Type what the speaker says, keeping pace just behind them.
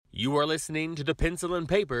You are listening to the Pencil and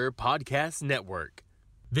Paper Podcast Network.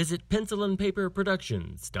 Visit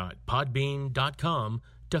pencilandpaperproductions.podbean.com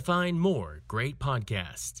to find more great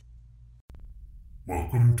podcasts.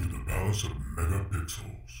 Welcome to the Palace of Megapixels.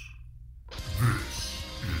 This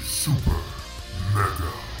is Super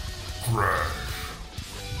Mega Crash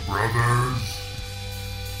Brothers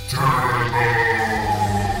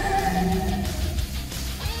Turbo!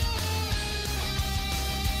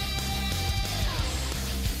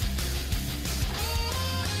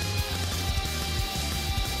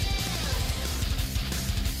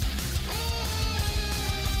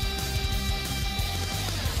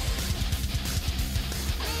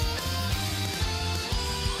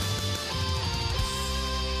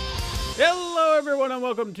 Hello, everyone, and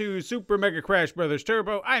welcome to Super Mega Crash Brothers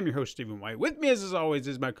Turbo. I'm your host, Stephen White. With me, as always,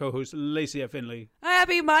 is my co-host, Lacey F. Finley.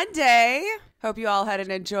 Happy Monday. Hope you all had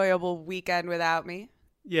an enjoyable weekend without me.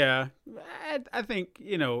 Yeah, I think,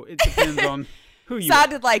 it depends on who you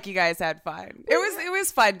Sounded like you guys had fun. It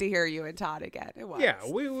was fun to hear you and Todd again. It was. Yeah,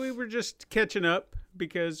 we were just catching up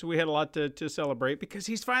because we had a lot to celebrate because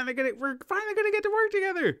we're finally going to get to work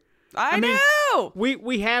together. I mean, know.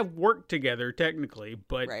 We have worked together, technically,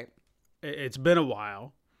 but Right. It's been a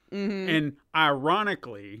while. Mm-hmm. And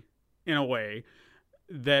ironically, in a way,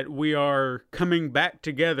 that we are coming back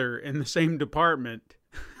together in the same department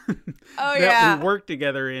that we work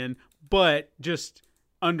together in, but just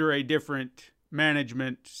under a different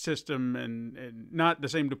management system and not the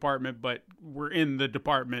same department, but we're in the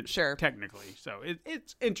department technically. So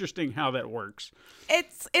it's interesting how that works.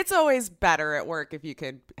 It's always better at work if you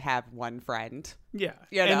could have one friend. Yeah.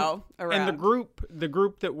 Around. And the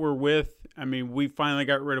group that we're with, I mean, we finally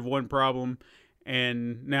got rid of one problem,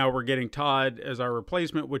 and now we're getting Todd as our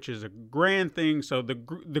replacement, which is a grand thing. So the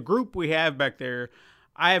group we have back there,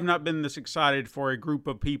 I have not been this excited for a group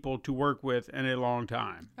of people to work with in a long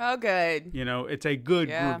time. Oh, good. It's a good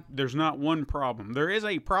group. There's not one problem. There is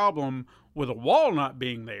a problem with a wall not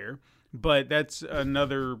being there, but that's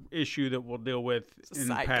another issue that we'll deal with in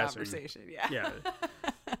side passing. Conversation, yeah. Yeah.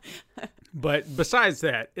 But besides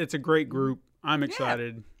that, it's a great group. I'm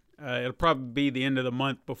excited. It'll probably be the end of the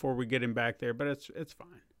month before we get him back there, but it's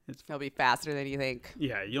fine. It'll be faster than you think.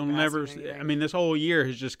 Yeah, you'll never. I mean, this whole year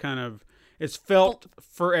has just kind of. It's felt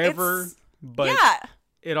forever, but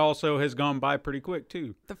it also has gone by pretty quick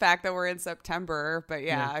too. The fact that we're in September, but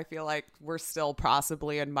I feel like we're still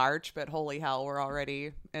possibly in March, but holy hell, we're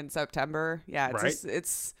already in September. Yeah,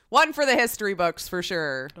 it's one for the history books for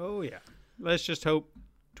sure. Oh yeah, let's just hope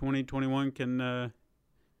 2021 can.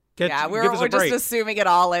 We're just assuming it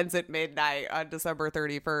all ends at midnight on December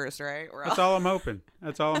 31st, right? That's all I'm hoping.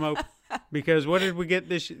 Because what did we get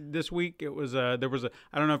this week? It was I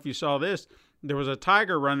don't know if you saw this. There was a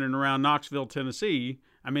tiger running around Knoxville, Tennessee.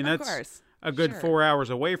 I mean, that's a good 4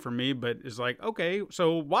 hours away from me, but it's like, okay,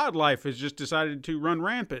 so wildlife has just decided to run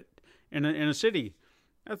rampant in a city.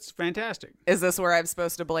 That's fantastic. Is this where I'm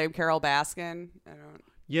supposed to blame Carol Baskin? I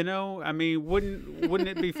don't. I mean, wouldn't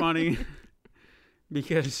it be funny?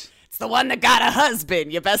 Because it's the one that got a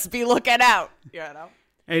husband. You best be looking out.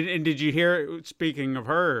 And did you hear? Speaking of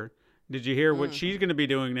her, did you hear what she's going to be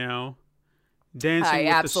doing now? Dancing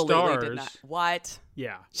with the Stars. Did not. What?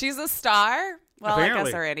 Yeah, she's a star. Well, apparently. I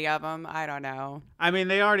guess are any of them? I don't know. I mean,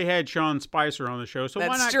 they already had Sean Spicer on the show, so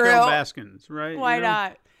That's why not true. Carol Baskins, right? Why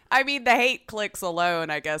not? I mean, the hate clicks alone,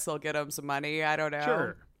 I guess, will get them some money. I don't know.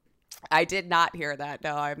 Sure. I did not hear that.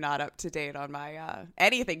 No, I'm not up to date on my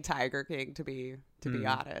anything Tiger King, to be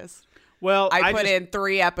honest. Well, I put in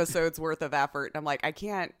 3 episodes worth of effort, and I'm like, I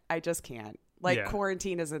just can't.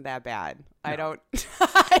 Quarantine isn't that bad. No. I don't,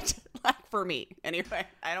 like for me, anyway,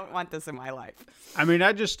 I don't want this in my life. I mean,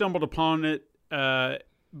 I just stumbled upon it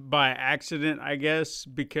by accident, I guess,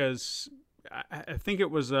 because I think it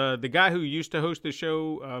was the guy who used to host the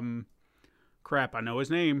show. I know his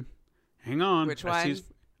name. Hang on. Which one?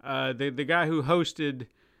 The guy who hosted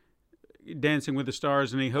Dancing with the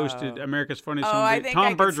Stars, and he hosted America's Funniest Home I Videos. think Tom I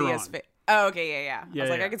can Bergeron. see his face. Oh, okay, yeah. I was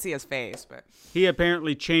like, I can see his face, but he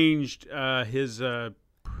apparently changed his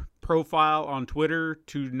profile on Twitter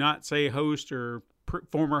to not say host or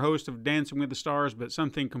former host of Dancing with the Stars, but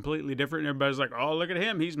something completely different. And everybody's like, "Oh, look at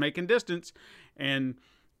him! He's making distance." And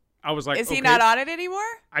I was like, "Is he not on it anymore?"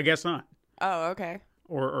 I guess not. Oh, okay.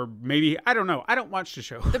 Or maybe, I don't know. I don't watch the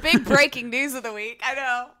show. The big breaking news of the week. I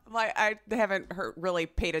know. I haven't really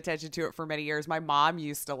paid attention to it for many years. My mom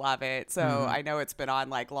used to love it, so I know it's been on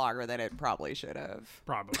longer than it probably should have.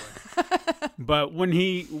 Probably. But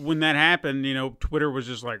when that happened, Twitter was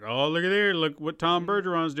just like, "Oh, look at there! Look what Tom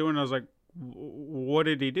Bergeron's doing." I was like, "What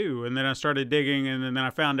did he do?" And then I started digging, and then I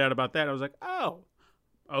found out about that. I was like, "Oh,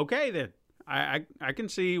 okay then." I can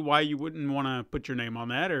see why you wouldn't want to put your name on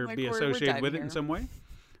that or be associated with it in some way.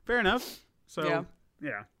 Fair enough. So,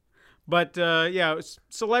 yeah. But,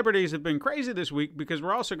 celebrities have been crazy this week because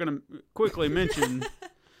we're also going to quickly mention...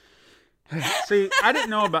 See, I didn't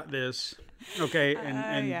know about this, okay?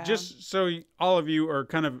 And just so all of you are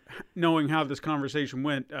kind of knowing how this conversation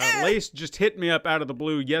went, Lace just hit me up out of the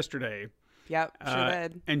blue yesterday. Yep, sure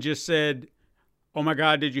did. And just said, oh my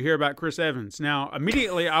God, did you hear about Chris Evans? Now,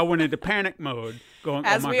 immediately I went into panic mode going,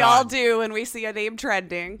 as oh my we God. all do when we see a name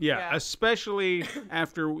trending. Yeah, especially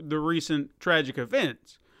after the recent tragic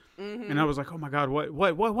events. Mm-hmm. And I was like, oh my God,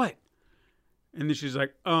 what? And then she's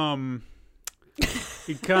like,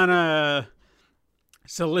 he kind of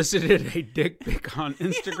solicited a dick pic on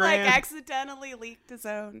Instagram. He, like, accidentally leaked his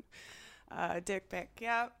own dick pic.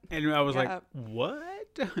 Yep. And I was like,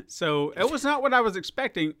 what? So it was not what I was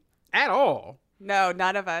expecting at all. No,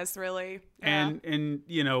 none of us really. Yeah. And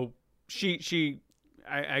you know,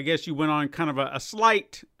 I guess you went on kind of a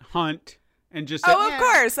slight hunt and just said, of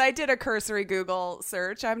course. I did a cursory Google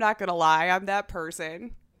search. I'm not going to lie. I'm that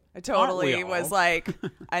person. I totally was like,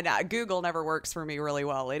 Google never works for me really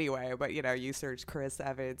well anyway, but you know, you search Chris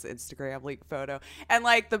Evans Instagram leak photo and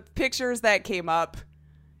like the pictures that came up,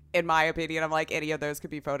 in my opinion, I'm like, any of those could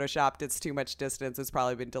be photoshopped. It's too much distance. It's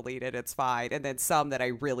probably been deleted. It's fine. And then some that I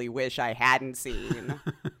really wish I hadn't seen.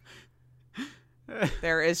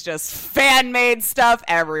 There is just fan-made stuff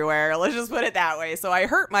everywhere. Let's just put it that way. So I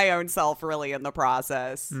hurt my own self really in the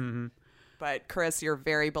process. Mm-hmm. But Chris, you're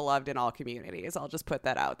very beloved in all communities. I'll just put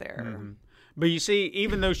that out there. Mm-hmm. But you see,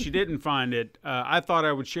 even though she didn't find it, I thought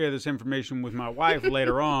I would share this information with my wife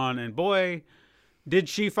later on. And boy, did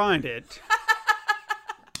she find it.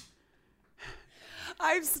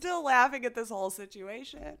 I'm still laughing at this whole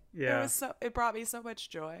situation. Yeah. It brought me so much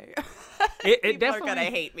joy. It People definitely, are going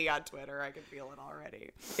to hate me on Twitter. I can feel it already.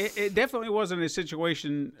 It definitely wasn't a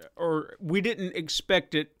situation, or we didn't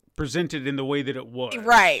expect it presented in the way that it was.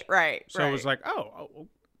 Right. So it was like, oh,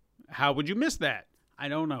 how would you miss that? I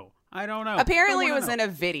don't know. Apparently it was in a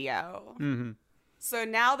video. Mm-hmm. So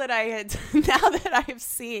now that I have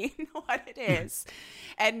seen what it is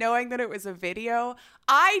and knowing that it was a video,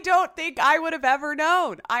 I don't think I would have ever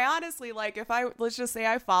known. I honestly, like, let's just say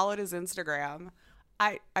I followed his Instagram.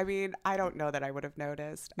 I mean, I don't know that I would have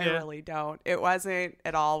noticed. Yeah. I really don't. It wasn't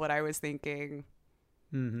at all what I was thinking.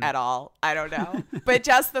 Mm-hmm. At all. I don't know. But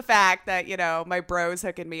just the fact that, you know, my bros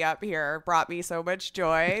hooking me up here brought me so much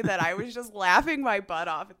joy that I was just laughing my butt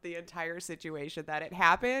off at the entire situation, that it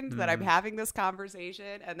happened, that I'm having this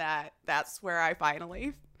conversation, and that's where I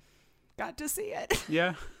finally got to see it.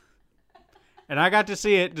 Yeah. And I got to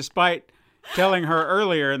see it despite telling her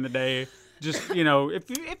earlier in the day, just, you know, if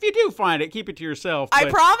you do find it, keep it to yourself. But I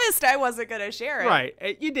promised I wasn't going to share it.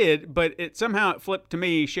 Right. You did, but somehow it flipped to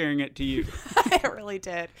me sharing it to you. It really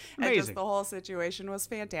did. Amazing. And just the whole situation was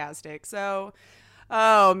fantastic. So,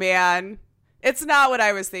 oh, man. It's not what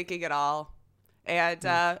I was thinking at all. And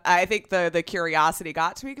I think the curiosity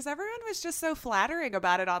got to me because everyone was just so flattering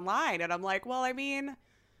about it online. And I'm like, well, I mean...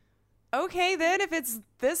 okay, then if it's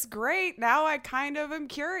this great, now I kind of am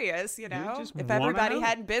curious, you know, if everybody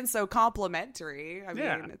hadn't been so complimentary. I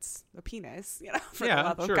mean, it's a penis, you know, for the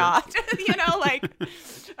love of God, you know, like,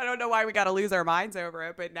 I don't know why we got to lose our minds over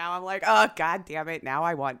it, but now I'm like, oh, God damn it. Now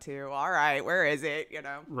I want to. All right, where is it? You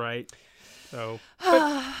know? Right. So,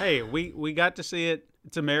 but, hey, we got to see it.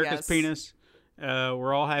 It's America's penis.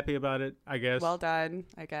 We're all happy about it, I guess. Well done,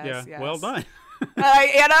 I guess. Yeah, yes. well done.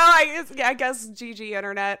 I guess GG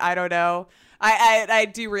internet. I don't know. I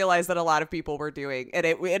do realize that a lot of people were doing, and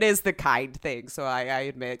it is the kind thing. So I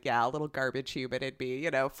admit, a little garbage human it'd be, you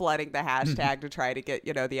know, flooding the hashtag to try to get,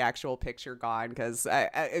 you know, the actual picture gone. Because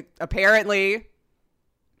apparently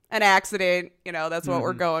an accident, you know, that's what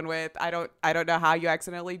we're going with. I don't know how you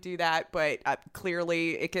accidentally do that, but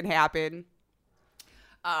clearly it can happen.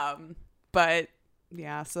 But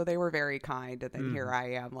yeah, so they were very kind, and then here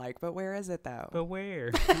I am, like, but where is it though? But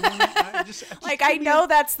where? I know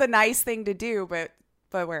that's the nice thing to do, but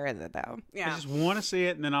where is it though? Yeah, I just want to see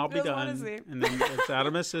it, and then I'll be done, and then it's out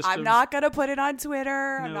of my system. I'm not gonna put it on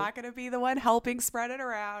Twitter. No. I'm not gonna be the one helping spread it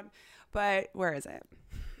around. But where is it?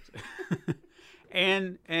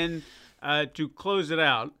 and to close it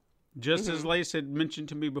out, just as Lace had mentioned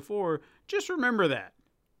to me before, just remember that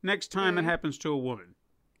next time it happens to a woman.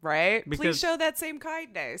 Right? Please show that same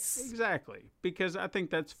kindness. Exactly. Because I think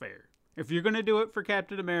that's fair. If you're going to do it for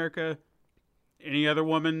Captain America, any other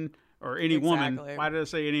woman, or any woman, why did I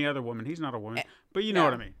say any other woman? He's not a woman. But you know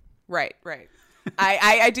what I mean. Right.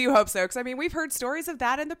 I do hope so, because I mean, we've heard stories of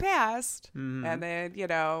that in the past, Mm-hmm. and then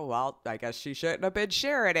well, I guess she shouldn't have been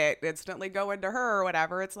sharing it. Instantly going to her or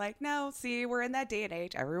whatever. It's like, no, see, we're in that day and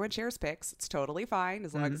age. Everyone shares pics. It's totally fine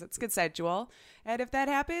as long Mm-hmm. as it's consensual. And if that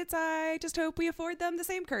happens, I just hope we afford them the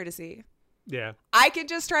same courtesy. Yeah, I can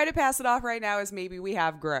just try to pass it off right now as maybe we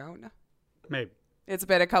have grown. maybe. It's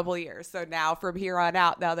been a couple of years, so now from here on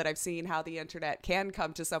out, now that I've seen how the internet can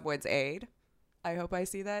come to someone's aid, I hope I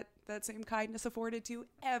see that same kindness afforded to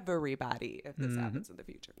everybody if this happens in the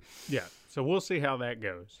future. Yeah, so we'll see how that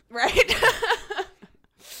goes. Right?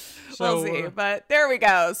 So, We'll see. But there we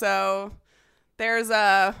go. So there's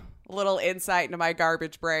a little insight into my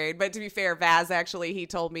garbage brain. But to be fair, Vaz actually, he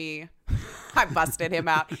told me, I busted him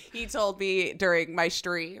out. He told me during my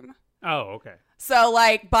stream. Oh, okay. So,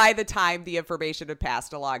 like, by the time the information had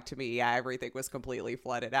passed along to me, yeah, everything was completely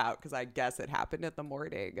flooded out, because I guess it happened in the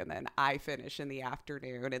morning, and then I finished in the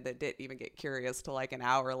afternoon, and then didn't even get curious till like an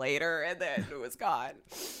hour later, and then it was gone.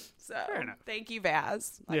 So, thank you,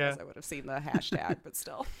 Vaz. I guess I would have seen the hashtag, but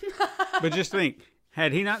still. But just think,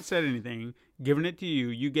 had he not said anything, given it to you,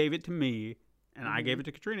 you gave it to me, and I gave it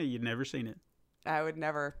to Katrina, you'd never seen it. I would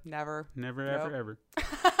never, Ever.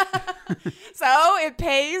 So it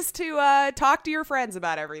pays to talk to your friends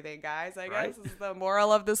about everything, guys. I guess is the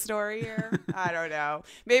moral of the story here. I don't know.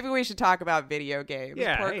 Maybe we should talk about video games.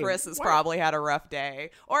 Yeah, Poor Chris has probably had a rough day,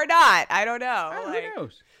 or not. I don't know. Who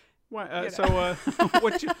knows? So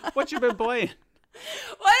what you been playing?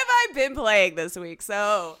 What have I been playing this week?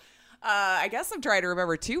 So I guess I'm trying to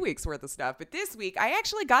remember 2 weeks worth of stuff. But this week, I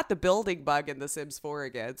actually got the building bug in The Sims 4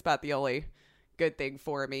 again. It's about the only good thing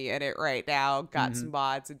for me in it right now. Got some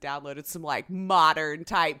mods and downloaded some like modern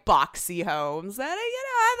type boxy homes that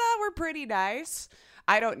I thought were pretty nice.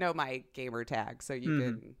 I don't know my gamer tag, so you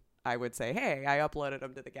can, I would say, hey, I uploaded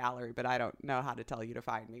them to the gallery, but I don't know how to tell you to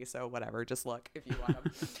find me, so whatever, just look if you want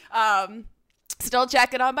them. Still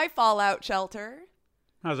checking on my Fallout shelter.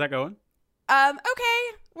 How's that going?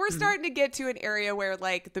 Okay. We're starting to get to an area where,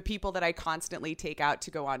 like, the people that I constantly take out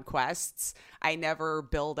to go on quests, I never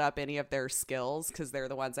build up any of their skills because they're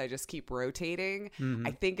the ones I just keep rotating.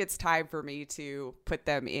 I think it's time for me to put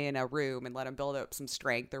them in a room and let them build up some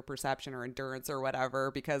strength or perception or endurance or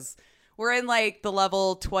whatever, because we're in, like, the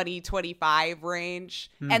level 20, 25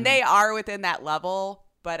 range, and they are within that level,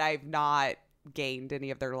 but I've not gained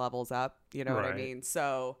any of their levels up. You know what I mean?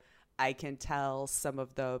 So I can tell some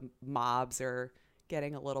of the mobs are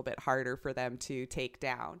getting a little bit harder for them to take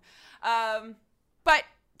down. But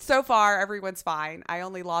so far, everyone's fine. I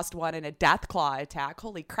only lost one in a Deathclaw attack.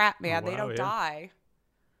 Holy crap, man. They don't die.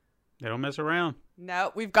 They don't mess around.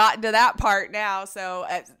 No, we've gotten to that part now. So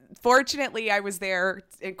fortunately, I was there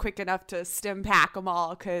and quick enough to stim pack them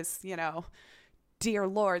all because, you know, dear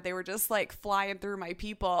Lord, they were just like flying through my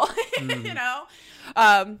people, you know?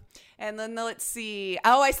 And then let's see.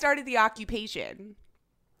 Oh, I started The Occupation,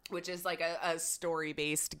 which is like a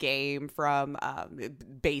story-based game from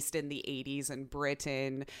based in the 80s in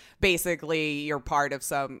Britain. Basically, you're part of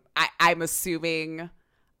some, I'm assuming,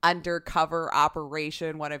 undercover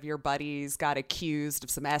operation. One of your buddies got accused of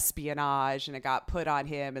some espionage and it got put on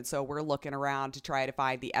him. And so we're looking around to try to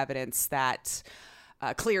find the evidence that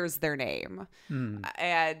clears their name.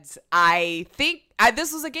 And I think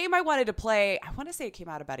this was a game I wanted to play. I want to say it came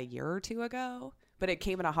out about a year or two ago, but it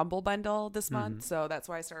came in a Humble Bundle this month. So that's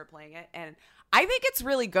why I started playing it. And I think it's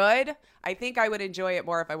really good. I think I would enjoy it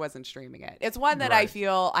more if I wasn't streaming it. It's one that I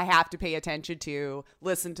feel I have to pay attention to,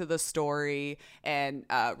 listen to the story, and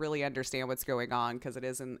really understand what's going on because it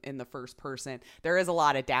is in the first person. There is a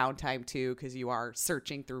lot of downtime too because you are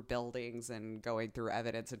searching through buildings and going through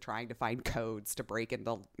evidence and trying to find codes to break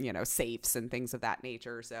into, you know, safes and things of that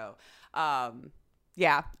nature. So,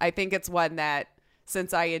 yeah, I think it's one that,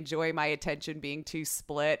 since I enjoy my attention being too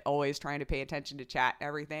split, always trying to pay attention to chat and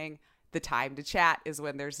everything, the time to chat is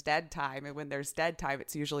when there's dead time. And when there's dead time,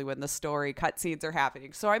 it's usually when the story cutscenes are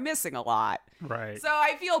happening. So I'm missing a lot. Right. So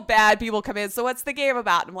I feel bad. People come in. So what's the game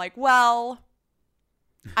about? And I'm like, well,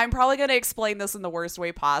 I'm probably going to explain this in the worst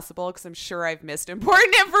way possible because I'm sure I've missed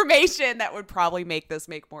important information that would probably make this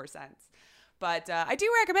make more sense. But I do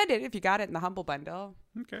recommend it if you got it in the Humble Bundle.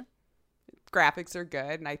 Okay. Graphics are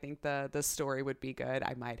good, and I think the story would be good.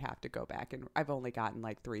 I might have to go back, and I've only gotten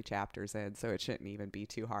like 3 chapters in, so it shouldn't even be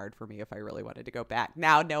too hard for me if I really wanted to go back.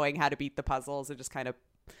 Now, knowing how to beat the puzzles and just kind of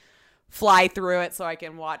fly through it so I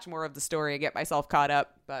can watch more of the story and get myself caught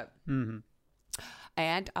up. But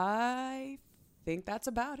and I think that's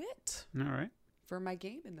about it. All right. For my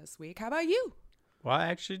gaming this week. How about you? Well, I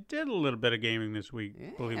actually did a little bit of gaming this week,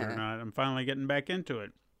 believe it or not. I'm finally getting back into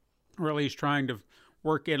it. Or at least trying to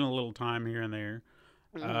work in a little time here and there.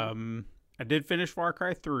 I did finish Far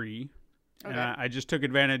Cry 3. Okay. And I just took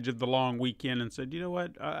advantage of the long weekend and said, you know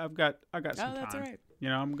what, I got some time. That's all right. You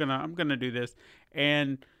know, I'm gonna do this,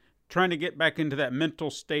 and trying to get back into that mental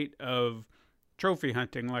state of trophy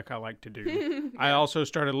hunting like I like to do. Yeah. I also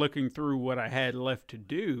started looking through what I had left to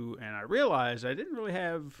do, and I realized I didn't really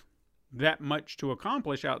have that much to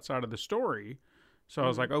accomplish outside of the story. So I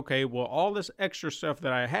was like, okay, well, all this extra stuff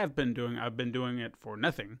that I have been doing, I've been doing it for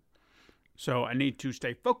nothing. So I need to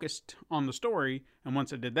stay focused on the story. And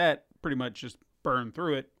once I did that, pretty much just burned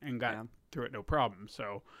through it and got through it no problem.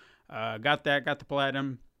 So got the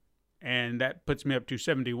platinum, and that puts me up to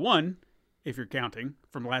 71, if you're counting,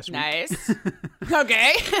 from last week. Nice.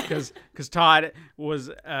 Okay. Because Todd was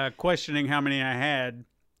questioning how many I had,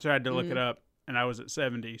 so I had to look it up, and I was at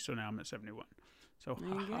 70, so now I'm at 71. So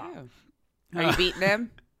there you go. Are you beating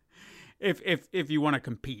him? If you want to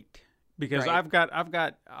compete. Because I've got,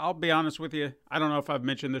 I'll be honest with you, I don't know if I've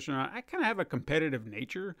mentioned this or not, I kind of have a competitive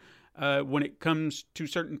nature when it comes to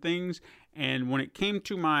certain things. And when it came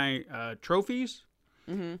to my trophies,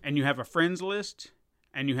 and you have a friends list,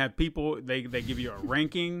 and you have people, they give you a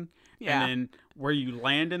ranking, and then where you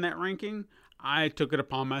land in that ranking, I took it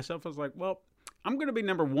upon myself. I was like, well, I'm going to be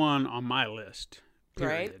number 1 on my list,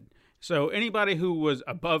 period. Right. So anybody who was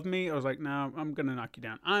above me, I was like, no, I'm going to knock you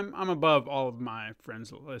down. I'm above all of my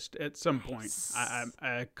friends list at some point. Nice.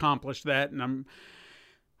 I accomplished that, and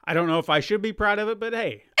I don't know if I should be proud of it, but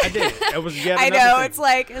hey, I did it. It was yet another thing. It's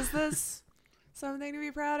like, is this something to be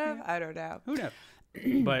proud of? I don't know. Who knows?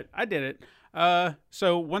 But I did it.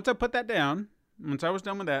 So once I put that down, once I was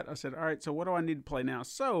done with that, I said, all right, so what do I need to play now?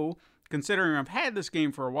 So considering I've had this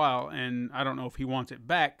game for a while, and I don't know if he wants it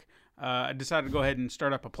back, I decided to go ahead and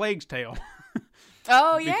start up A Plague's Tale.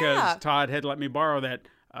 Oh, yeah. Because Todd had let me borrow that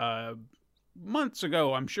months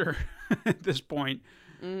ago, I'm sure, at this point.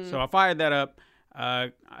 So I fired that up.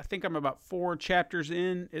 I think I'm about 4 chapters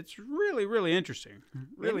in. It's really, really interesting.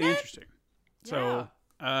 Really interesting. So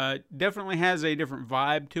definitely has a different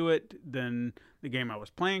vibe to it than the game I was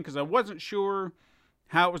playing, because I wasn't sure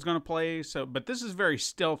how it was going to play. But this is very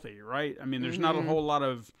stealthy, right? I mean, there's not a whole lot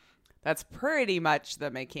of... That's pretty much the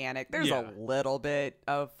mechanic. There's a little bit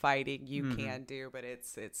of fighting you can do, but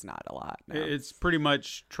it's not a lot. No. It's pretty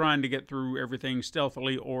much trying to get through everything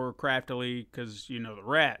stealthily or craftily, because, you know, the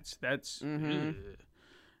rats. That's weird.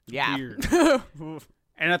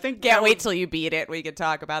 And I think... Can't wait till you beat it. We can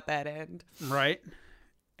talk about that end. Right.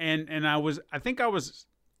 And I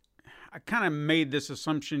kind of made this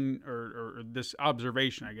assumption or this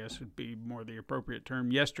observation, I guess would be more the appropriate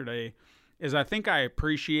term, yesterday, is I think I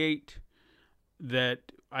appreciate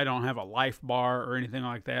that I don't have a life bar or anything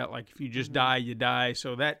like that. Like, if you just die, you die.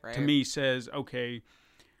 So that, to me, says, okay,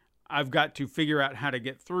 I've got to figure out how to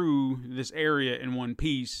get through this area in one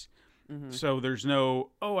piece. So there's no,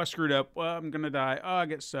 oh, I screwed up. Well, I'm going to die. Oh, I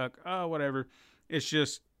get stuck. Oh, whatever. It's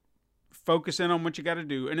just focusing on what you got to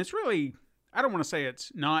do. And it's really, I don't want to say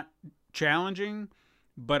it's not challenging,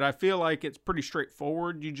 but I feel like it's pretty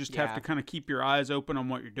straightforward. You just have to kind of keep your eyes open on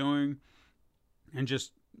what you're doing. And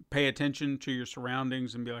just pay attention to your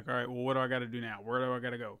surroundings and be like, all right, well, what do I got to do now? Where do I got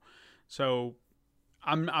to go? So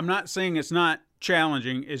I'm not saying it's not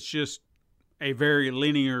challenging. It's just a very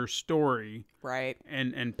linear story, right?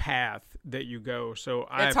 And path that you go. So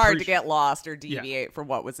it's hard to get lost or deviate from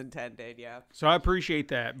what was intended. Yeah. So I appreciate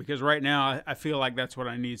that, because right now I feel like that's what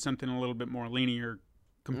I need. Something a little bit more linear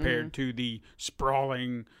compared to the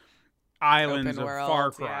sprawling islands of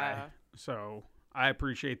Far Cry. Yeah. So I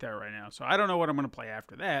appreciate that right now. So I don't know what I'm going to play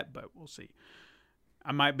after that, but we'll see.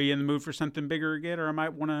 I might be in the mood for something bigger again, or I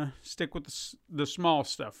might want to stick with the small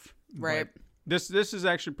stuff. Right. But this is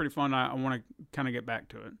actually pretty fun. I want to kind of get back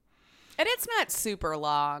to it. And it's not super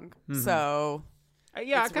long, so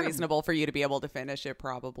it's reasonable for you to be able to finish it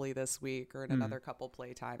probably this week or in another couple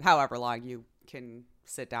playtime, however long you can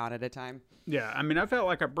sit down at a time. Yeah, I mean, I felt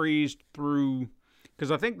like I breezed through...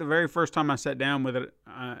 Because I think the very first time I sat down with it,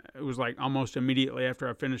 it was like almost immediately after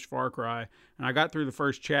I finished Far Cry. And I got through the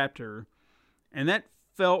first chapter. And that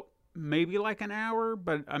felt maybe like an hour.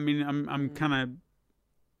 But, I mean, I'm kind of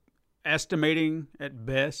estimating at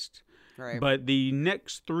best. Right. But the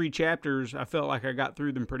next 3 chapters, I felt like I got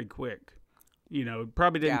through them pretty quick. You know, it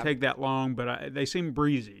probably didn't take that long, but they seem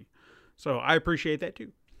breezy. So I appreciate that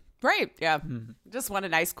too. Right. Yeah. Just want a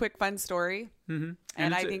nice, quick, fun story. And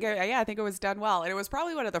I think it was done well. And it was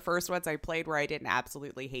probably one of the first ones I played where I didn't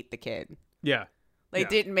absolutely hate the kid. Yeah. Like,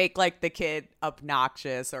 didn't make like the kid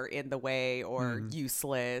obnoxious or in the way or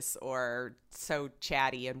useless or so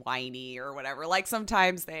chatty and whiny or whatever. Like,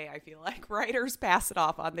 sometimes I feel like writers pass it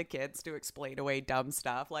off on the kids to explain away dumb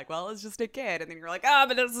stuff. Like, well, it's just a kid. And then you're like, oh,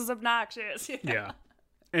 but this is obnoxious. Yeah.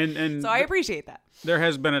 And so I appreciate that. There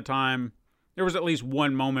has been a time, there was at least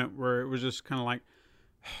one moment where it was just kind of like,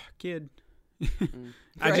 kid.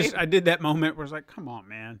 Right? I did that moment where it's like, come on,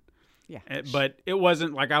 man. Yeah. But it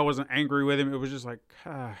wasn't like I wasn't angry with him. It was just like,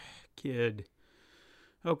 kid.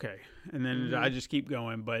 Okay. And then I just keep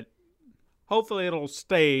going. But hopefully it'll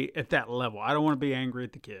stay at that level. I don't want to be angry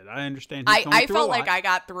at the kid. I understand. I felt like I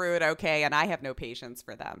got through it okay, and I have no patience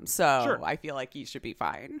for them. So Sure. I feel like you should be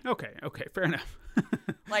fine. Okay. Fair enough.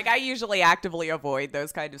 Like, I usually actively avoid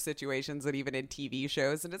those kind of situations, and even in TV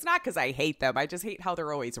shows. And it's not because I hate them. I just hate how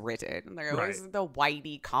they're always written. They're always the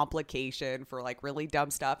whitey complication for, like, really dumb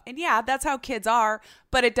stuff. And yeah, that's how kids are,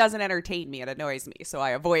 but it doesn't entertain me. It annoys me. So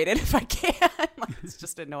I avoid it if I can. Like, it's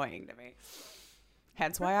just annoying to me.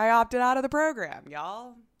 Hence why I opted out of the program,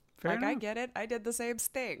 y'all. Fair enough. I get it. I did the same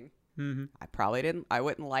thing. Mm-hmm. I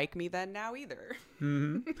wouldn't like me then now either.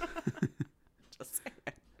 Mm-hmm. Just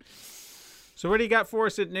saying. So what do you got for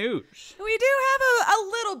us at news? We do have a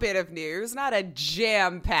little bit of news, not a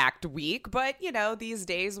jam-packed week, but, these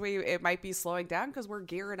days it might be slowing down because we're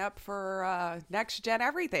gearing up for next-gen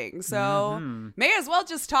everything. So may as well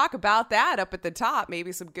just talk about that up at the top.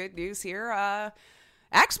 Maybe some good news here.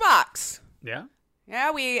 Xbox. Yeah.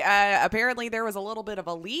 Yeah, we apparently there was a little bit of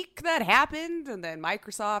a leak that happened, and then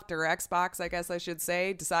Microsoft, or Xbox, I guess I should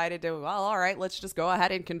say, decided to, well, all right, let's just go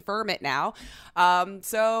ahead and confirm it now.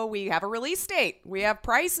 So we have a release date, we have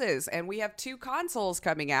prices, and we have 2 consoles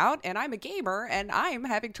coming out, and I'm a gamer, and I'm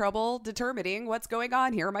having trouble determining what's going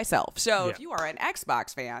on here myself. So if you are an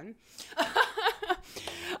Xbox fan...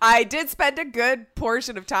 I did spend a good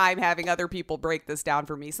portion of time having other people break this down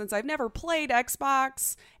for me since I've never played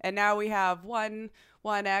Xbox, and now we have One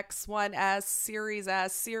X, One S, Series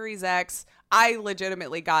S, Series X. I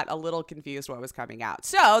legitimately got a little confused what was coming out.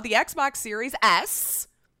 So the Xbox Series S,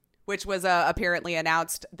 which was apparently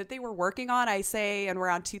announced that they were working on, I say, in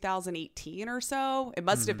around 2018 or so. It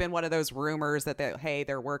must have been one of those rumors that,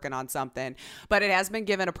 they're working on something. But it has been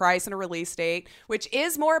given a price and a release date, which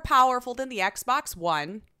is more powerful than the Xbox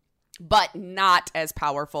One, but not as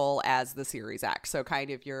powerful as the Series X. So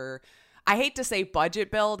kind of I hate to say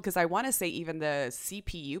budget build, because I want to say even the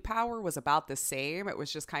CPU power was about the same. It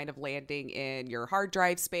was just kind of landing in your hard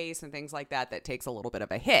drive space and things like that takes a little bit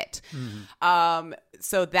of a hit.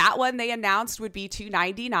 So that one they announced would be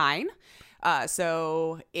 $299.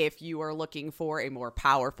 So if you are looking for a more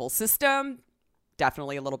powerful system,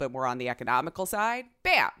 definitely a little bit more on the economical side,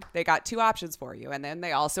 bam, they got 2 options for you. And then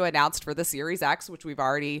they also announced for the Series X, which we've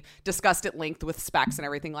already discussed at length with specs and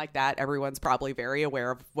everything like that. Everyone's probably very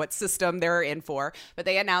aware of what system they're in for, but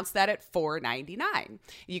they announced that at $499.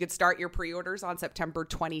 You could start your pre-orders on September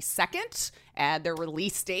 22nd, and their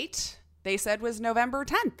release date, they said, was November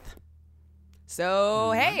 10th.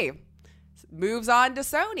 So, hey, moves on to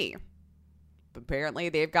Sony. Apparently,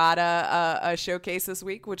 they've got a showcase this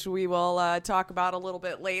week, which we will talk about a little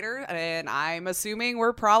bit later. And I'm assuming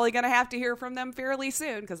we're probably going to have to hear from them fairly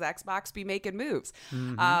soon because Xbox be making moves.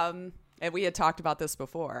 And we had talked about this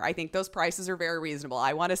before. I think those prices are very reasonable.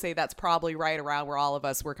 I want to say that's probably right around where all of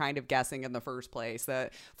us were kind of guessing in the first place.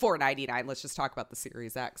 $499. Let's just talk about the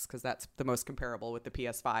Series X because that's the most comparable with the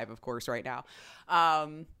PS5, of course, right now.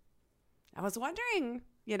 I was wondering,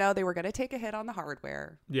 they were going to take a hit on the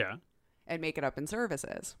hardware. Yeah. And make it up in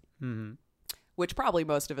services, which probably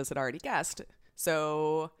most of us had already guessed.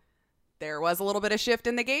 So there was a little bit of shift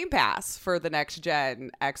in the Game Pass for the next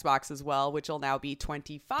gen Xbox as well, which will now be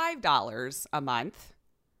 $25 a month.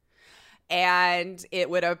 And it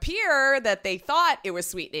would appear that they thought it was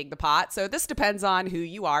sweetening the pot. So this depends on who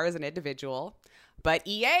you are as an individual. But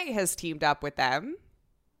EA has teamed up with them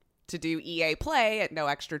to do EA Play at no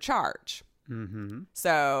extra charge.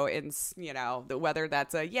 So, whether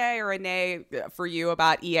that's a yay or a nay for you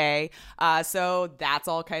about EA. So that's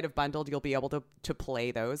all kind of bundled. You'll be able to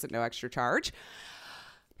play those at no extra charge.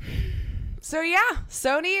 So, yeah,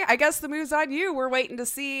 Sony, I guess the move's on you. We're waiting to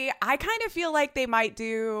see. I kind of feel like they might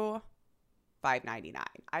do $599.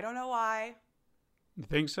 I don't know why. You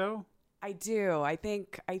think so? I do. I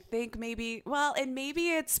think maybe, well, and maybe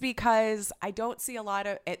it's because I don't see a lot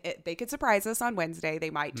of it. They could surprise us on Wednesday.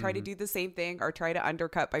 They might try to do the same thing or try to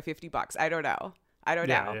undercut by $50. I don't know.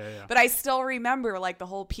 Yeah. But I still remember like the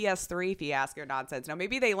whole PS3 fiasco nonsense. Now,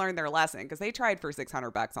 maybe they learned their lesson because they tried for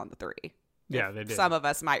 $600 on the 3. Yeah, they did. Some of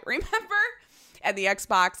us might remember. And the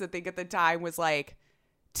Xbox, I think at the time was like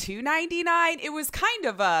 $299. It was kind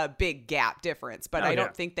of a big gap difference, but I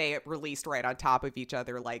don't think they released right on top of each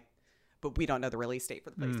other but we don't know the release date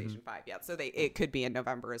for the PlayStation 5 yet. So it could be in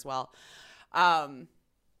November as well. Can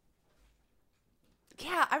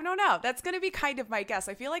Yeah, I don't know. That's going to be kind of my guess.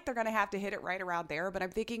 I feel like they're going to have to hit it right around there, but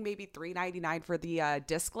I'm thinking maybe $399 for the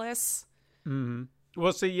discless. Mm-hmm.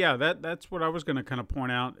 Well, see, yeah, that's what I was going to kind of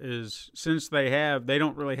point out is since they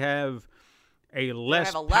don't really have a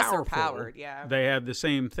lesser powered, yeah. They have the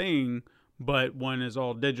same thing, but one is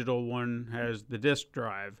all digital, one has the disk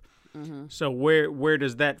drive. Mm-hmm. So where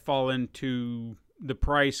does that fall into the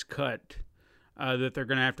price cut that they're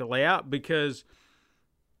going to have to lay out? Because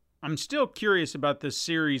I'm still curious about this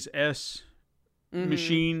Series S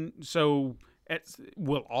machine. So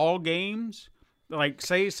will all games... Like,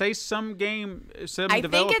 say some developer...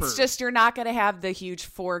 think it's just you're not going to have the huge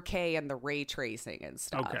 4K and the ray tracing and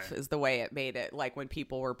stuff is the way it made it. Like, when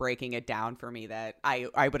people were breaking it down for me that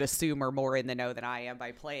I would assume are more in the know than I am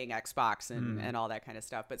by playing Xbox and all that kind of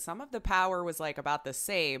stuff. But some of the power was, like, about the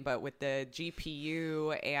same, but with the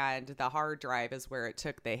GPU and the hard drive is where it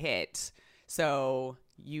took the hit. So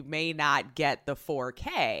you may not get the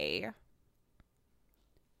 4K...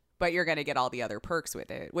 but you're going to get all the other perks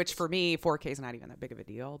with it, which for me, 4K is not even that big of a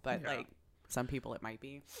deal, but like some people it might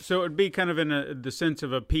be. So it would be kind of in the sense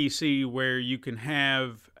of a PC where you can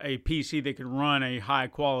have a PC that can run a high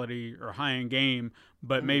quality or high end game,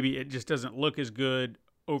 but maybe it just doesn't look as good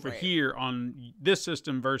over here on this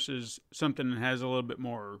system versus something that has a little bit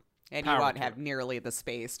more and you won't have nearly the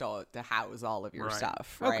space to house all of your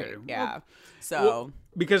stuff, right? Okay. Yeah. So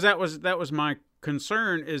because that was my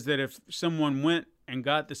concern is that if someone went and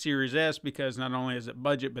got the Series S because not only is it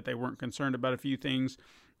budget, but they weren't concerned about a few things,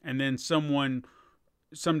 and then some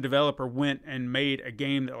developer went and made a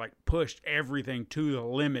game that like pushed everything to the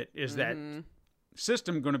limit, is that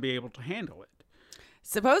system going to be able to handle it?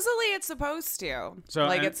 Supposedly it's supposed to. So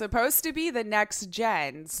it's supposed to be the next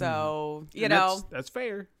gen. So, you know. That's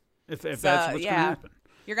fair. If that's what's going to happen.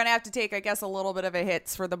 You're going to have to take, I guess, a little bit of a hit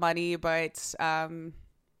for the money, but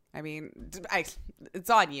I mean, it's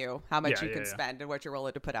on you how much you can spend and what you're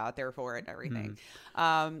willing to put out there for it and everything.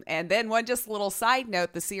 And then one just little side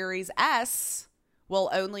note, the Series S will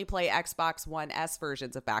only play Xbox One S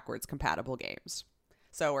versions of backwards compatible games.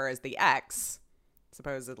 So whereas the X,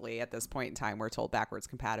 supposedly at this point in time, we're told backwards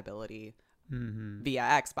compatibility via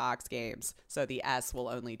Xbox games. So the S will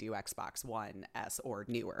only do Xbox One S or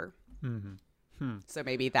newer. So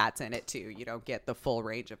maybe that's in it too. You don't get the full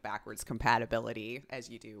range of backwards compatibility as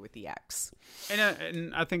you do with the X.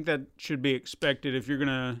 And I think that should be expected if you're going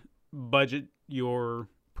to budget your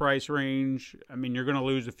price range. I mean, you're going to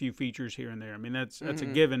lose a few features here and there. I mean, that's a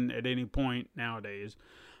given at any point nowadays.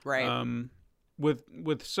 Right.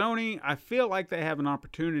 With Sony, I feel like they have an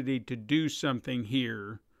opportunity to do something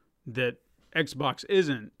here that Xbox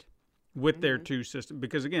isn't. With their two systems,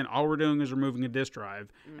 because again, all we're doing is removing a disk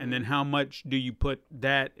drive, and then how much do you put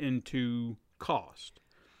that into cost?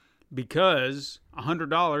 Because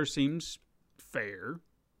 $100 seems fair,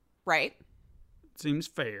 right? Seems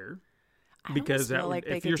fair, because that would,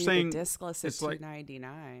 if you're saying diskless is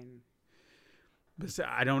 $299. But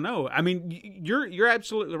I don't know. I mean, you're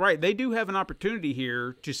absolutely right. They do have an opportunity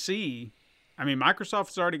here to see. I mean,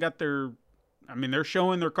 Microsoft's already got their. I mean, they're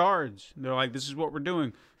showing their cards. They're like, this is what we're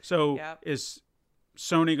doing. So is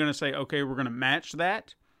Sony going to say, okay, we're going to match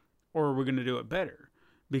that, or are we going to do it better?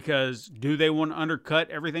 Because do they want to undercut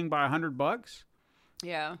everything by $100?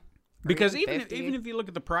 Yeah. Because even if you look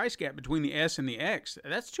at the price gap between the S and the X,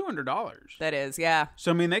 that's $200. That is, yeah. So,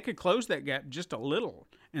 I mean, they could close that gap just a little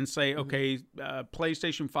and say, okay,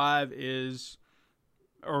 PlayStation 5 is,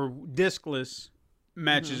 or diskless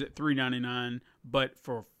matches at $399, but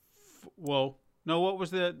for, what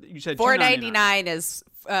was you said $499 is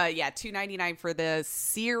 $299 for the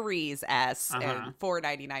Series S and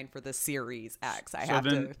 $499 for the Series X.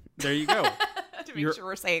 There you go. To make sure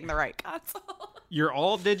we're saying the right console. Your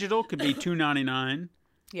all digital could be $299.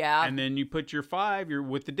 Yeah. And then you put your 5, you're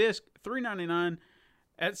with the disc, $399.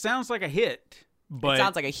 That sounds like a hit. But it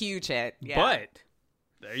sounds like a huge hit. Yeah. But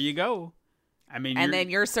there you go. I mean, and then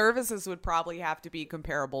your services would probably have to be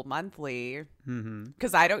comparable monthly,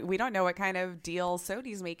 because we don't know what kind of deal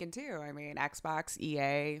Sony's making too. I mean, Xbox,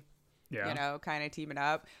 EA, kind of teaming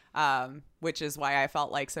up, which is why I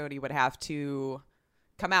felt like Sony would have to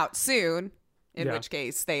come out soon. In which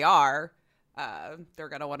case they are. They're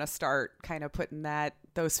gonna want to start kind of putting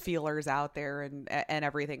those feelers out there and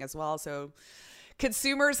everything as well, so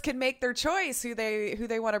consumers can make their choice who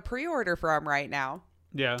they want to pre-order from right now.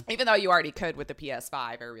 Yeah. Even though you already could with the PS5,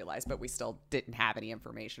 I realized, but we still didn't have any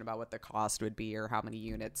information about what the cost would be or how many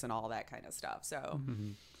units and all that kind of stuff. So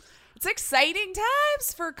it's exciting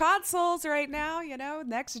times for consoles right now. You know,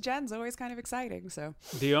 next gen's always kind of exciting. So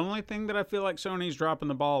the only thing that I feel like Sony's dropping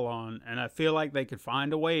the ball on, and I feel like they could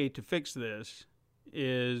find a way to fix this,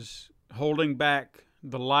 is holding back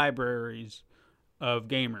the libraries of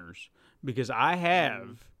gamers, because I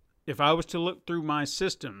have, if I was to look through my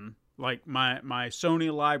system, like my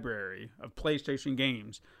Sony library of PlayStation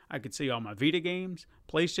games, I could see all my Vita games,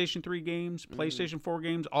 PlayStation 3 games, PlayStation 4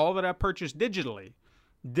 games, all that I purchased digitally.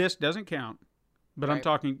 Disc doesn't count, but I'm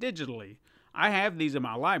talking digitally. I have these in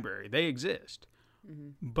my library. They exist.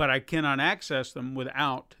 But I cannot access them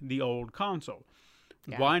without the old console.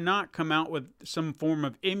 Yeah. Why not come out with some form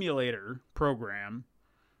of emulator program,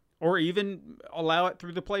 or even allow it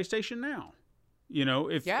through the PlayStation Now? You know,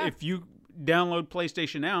 if you download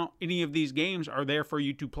PlayStation Now, any of these games are there for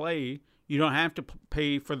you to play. You don't have to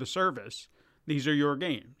pay for the service. These are your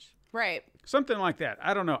games. Right. Something like that.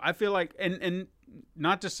 I don't know. I feel like, and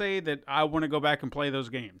not to say that I want to go back and play those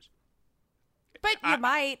games. But you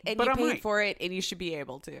might, and you paid for it, and you should be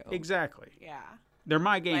able to. Exactly. Yeah. They're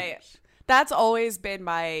my games. That's always been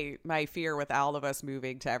my fear with all of us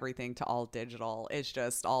moving to everything to all digital. It's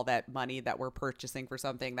just all that money that we're purchasing for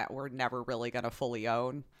something that we're never really going to fully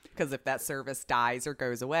own. Because if that service dies or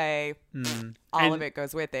goes away, all of it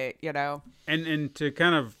goes with it, you know? And to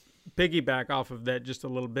kind of piggyback off of that just a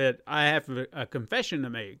little bit, I have a confession to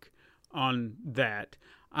make on that.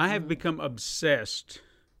 I have become obsessed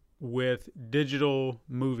with digital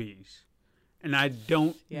movies, and I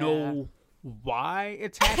don't know why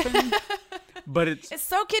it's happened, but it's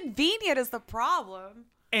so convenient is the problem,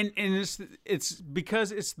 and it's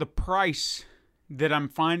because it's the price that I'm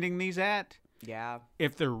finding these at. Yeah,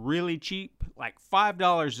 if they're really cheap, like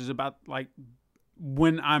 $5 is about like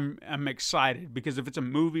when I'm excited, because if it's a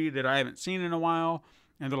movie that I haven't seen in a while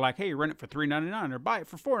and they're like, hey, rent it for $3.99 or buy it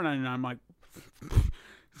for $4.99, I'm like,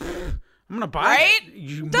 I'm gonna buy it.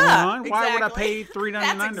 You moron. Why would I pay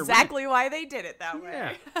 $3.99? That's exactly why they did it that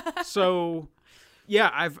way. Yeah. So,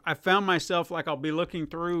 yeah, I found myself like I'll be looking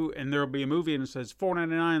through and there'll be a movie and it says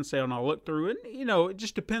 $4.99 sale, and I'll look through it. You know, it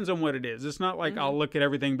just depends on what it is. It's not like I'll look at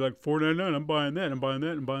everything and be like $4.99. I'm buying that. I'm buying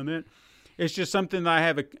that. I'm buying that. It's just something that I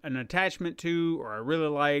have an attachment to, or I really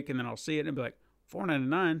like, and then I'll see it and be like,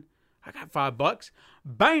 $4.99. I got $5.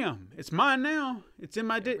 Bam! It's mine now. It's in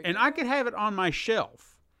my and I could have it on my shelf.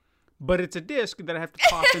 But it's a disc that I have to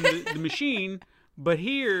pop in the machine. But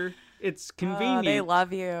here, it's convenient. Oh, they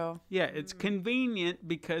love you. Yeah, it's convenient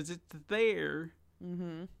because it's there.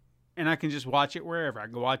 Mm-hmm. And I can just watch it wherever. I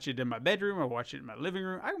can watch it in my bedroom. I watch it in my living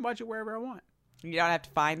room. I can watch it wherever I want. You don't have to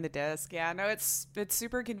find the disc. Yeah, no, it's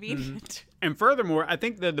super convenient. Mm-hmm. And furthermore, I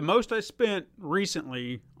think that the most I spent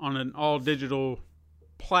recently on an all-digital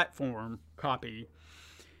platform copy,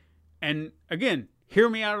 and again, hear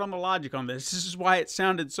me out on the logic on this. This is why it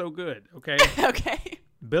sounded so good, okay? Okay.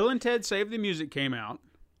 Bill and Ted Save the Music came out,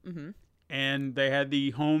 and they had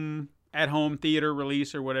the at-home theater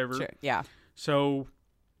release or whatever. Sure, yeah. So,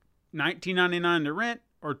 $19.99 to rent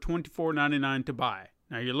or $24.99 to buy.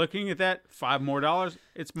 Now, you're looking at that, $5 more,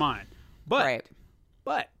 it's mine. But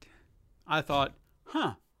I thought,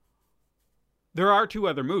 there are 2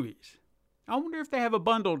 other movies. I wonder if they have a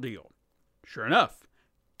bundle deal. Sure enough.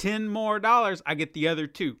 $10 more, I get the other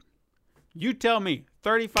 2. You tell me,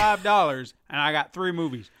 $35, and I got 3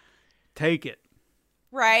 movies. Take it.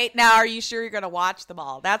 Right. Now, are you sure you're going to watch them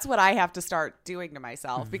all? That's what I have to start doing to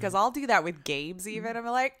myself, because I'll do that with games even. I'm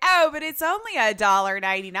like, oh, but it's only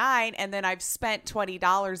 $1.99, and then I've spent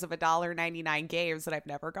 $20 of $1.99 games that I've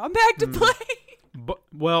never gone back to play.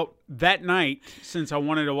 Well, that night, since I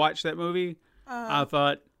wanted to watch that movie, I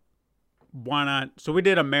thought, why not? So we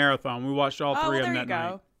did a marathon. We watched all 3 of them that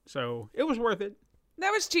night. So it was worth it. That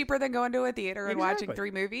was cheaper than going to a theater and watching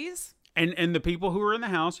 3 movies. And the people who were in the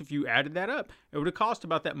house, if you added that up, it would have cost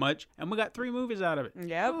about that much, and we got 3 movies out of it.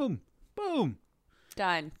 Yeah. Boom.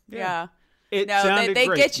 Done. Yeah. It sounded they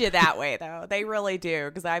great. get you that way, though. They really do,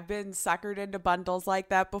 because I've been suckered into bundles like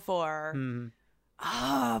that before.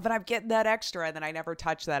 But I'm getting that extra, and then I never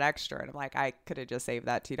touch that extra. And I'm like, I could have just saved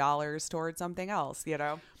that $2 towards something else, you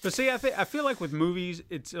know? But see, I feel like with movies,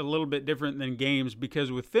 it's a little bit different than games,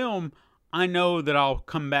 because with film, I know that I'll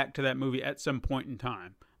come back to that movie at some point in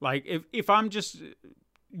time. Like, if I'm just,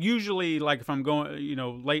 usually, like, if I'm going, you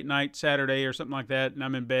know, late night Saturday or something like that, and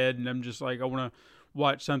I'm in bed, and I'm just like, I want to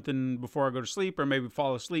watch something before I go to sleep, or maybe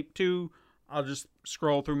fall asleep too, I'll just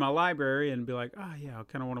scroll through my library and be like, oh, yeah, I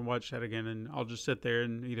kind of want to watch that again. And I'll just sit there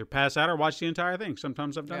and either pass out or watch the entire thing.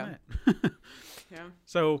 Sometimes I've done that. Yeah.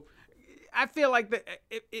 So I feel like that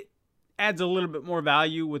it adds a little bit more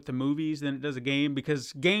value with the movies than it does a game,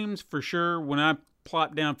 because games, for sure, when I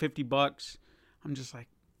plop down $50, I'm just like,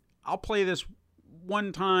 I'll play this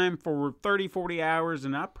one time for 30, 40 hours,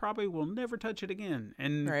 and I probably will never touch it again.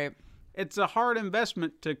 And it's a hard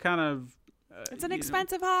investment to kind of... it's an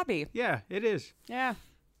expensive hobby. Yeah, it is. Yeah.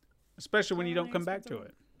 especially when you don't come back to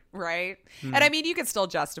it. Right. And I mean, you can still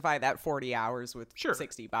justify that 40 hours with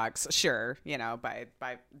 $60. Sure. You know, by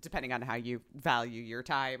depending on how you value your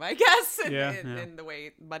time, I guess, and the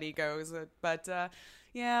way money goes. But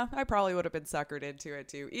yeah, I probably would have been suckered into it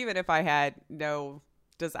too, even if I had no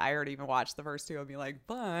desire to even watch the first two. I'd be like,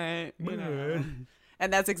 but you know.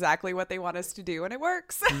 And that's exactly what they want us to do, and it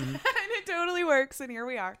works. And it totally works, and here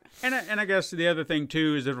we are. And I guess the other thing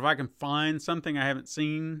too is that if I can find something I haven't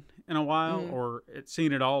seen in a while or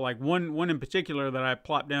seen it all, like one in particular that I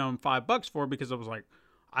plopped down $5 for because I was like,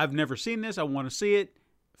 I've never seen this, I want to see it.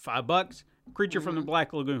 $5. Creature from the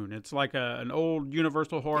Black Lagoon. It's like an old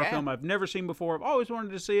Universal horror film I've never seen before. I've always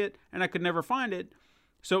wanted to see it, and I could never find it.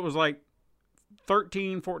 So it was like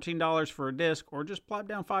 $13, $14 for a disc, or just plop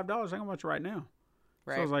down $5. I can watch it right now.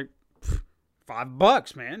 Right. So I was like,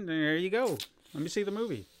 $5, man. There you go. Let me see the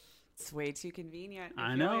movie. It's way too convenient.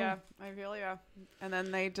 I know. I feel ya. And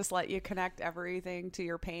then they just let you connect everything to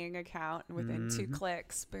your paying account, and within 2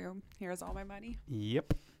 clicks, boom, here's all my money.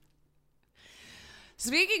 Yep.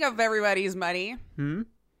 Speaking of everybody's money,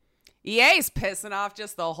 EA's pissing off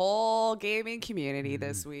just the whole gaming community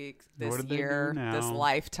this week, this year, this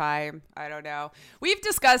lifetime. I don't know. We've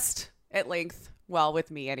discussed at length, well, with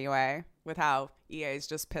me anyway, with how EA's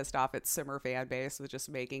just pissed off its Simmer fan base with just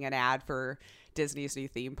making an ad for Disney's new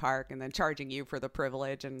theme park and then charging you for the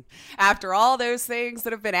privilege. And after all those things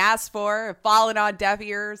that have been asked for have fallen on deaf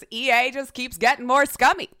ears, EA just keeps getting more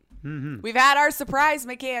scummy. We've had our surprise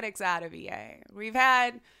mechanics out of EA. We've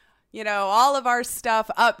had, you know, all of our stuff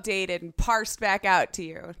updated and parsed back out to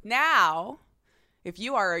you. Now, if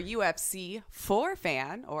you are a UFC 4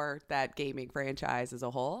 fan or that gaming franchise as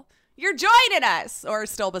a whole, you're joining us or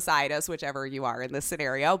still beside us, whichever you are in this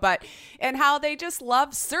scenario. But and how they just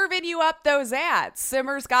love serving you up those ads.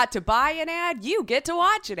 Simmer's got to buy an ad. You get to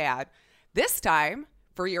watch an ad. This time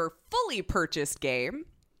for your fully purchased game.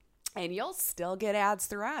 And you'll still get ads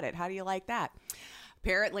throughout it. How do you like that?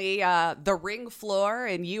 Apparently, the ring floor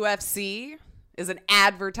in UFC is an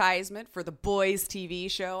advertisement for the Boys TV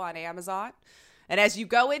show on Amazon. And as you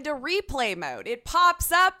go into replay mode, it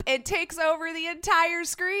pops up and takes over the entire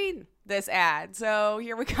screen, this ad. So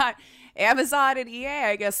here we got Amazon and EA,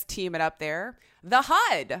 I guess, teaming up there. The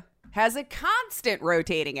HUD has a constant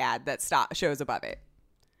rotating ad that shows above it.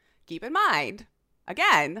 Keep in mind,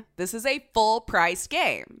 again, this is a full-priced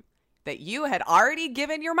game that you had already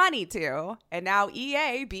given your money to, and now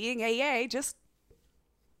EA, being EA, just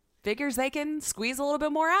figures they can squeeze a little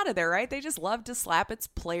bit more out of there, right? They just love to slap its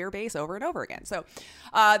player base over and over again. So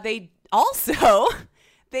they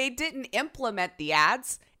didn't implement the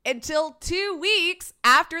ads until 2 weeks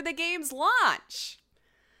after the game's launch,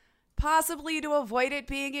 possibly to avoid it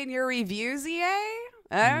being in your reviews, EA.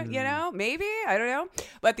 You know, maybe, I don't know.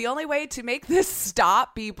 But the only way to make this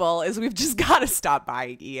stop, people, is we've just got to stop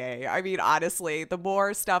buying EA. I mean, honestly, the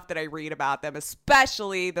more stuff that I read about them,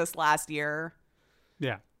 especially this last year.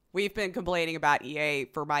 Yeah. We've been complaining about EA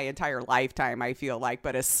for my entire lifetime, I feel like,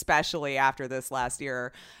 but especially after this last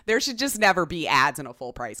year, there should just never be ads in a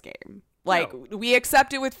full price game. Like, we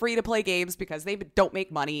accept it with free-to-play games because they don't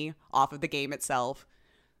make money off of the game itself.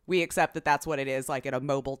 We accept that that's what it is, like in a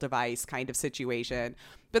mobile device kind of situation.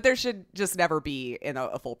 But there should just never be in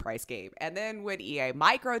a full price game. And then when EA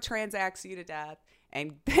microtransacts you to death,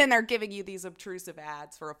 and then they're giving you these obtrusive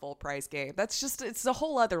ads for a full price game, it's a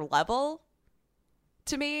whole other level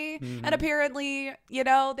to me. And apparently, you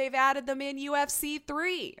know, they've added them in UFC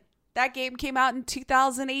 3. That game came out in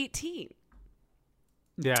 2018.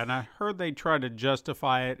 Yeah, and I heard they tried to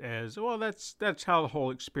justify it as, well, that's how the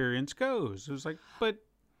whole experience goes. It was like, but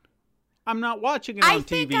I'm not watching it on TV. I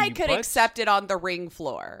think I could accept it on the ring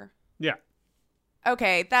floor. Yeah.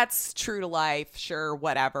 Okay, that's true to life. Sure,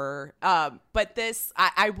 whatever. But this,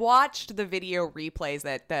 I watched the video replays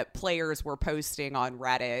that players were posting on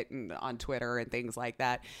Reddit and on Twitter and things like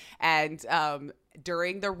that. And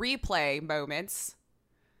during the replay moments,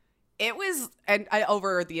 it was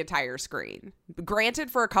over the entire screen.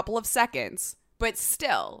 Granted, for a couple of seconds, but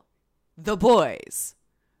still, the boys,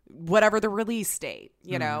 whatever the release date,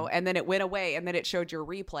 you know, and then it went away and then it showed your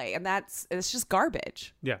replay, and it's just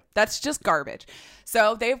garbage. Yeah. That's just garbage.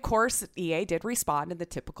 So they, of course, EA did respond in the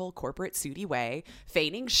typical corporate sooty way,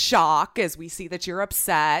 feigning shock as we see that you're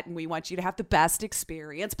upset and we want you to have the best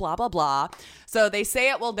experience, blah, blah, blah. So they say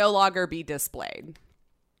it will no longer be displayed.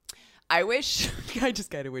 I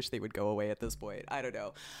just kind of wish they would go away at this point. I don't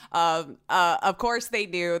know. Of course, they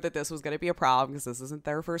knew that this was going to be a problem because this isn't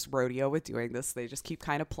their first rodeo with doing this. They just keep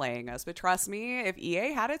kind of playing us. But trust me, if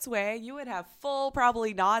EA had its way, you would have full,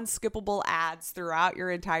 probably non-skippable ads throughout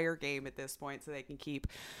your entire game at this point so they can keep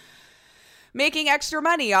making extra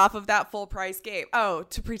money off of that full price game. Oh,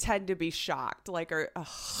 to pretend to be shocked. Like,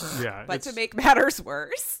 yeah. But to make matters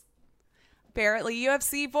worse, apparently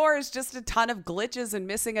UFC 4 is just a ton of glitches and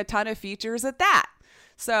missing a ton of features at that.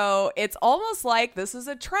 So it's almost like this is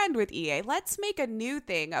a trend with EA. Let's make a new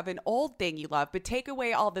thing of an old thing you love, but take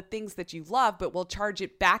away all the things that you love, but we'll charge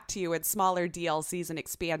it back to you in smaller DLCs and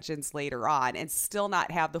expansions later on and still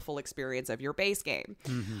not have the full experience of your base game.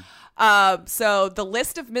 So the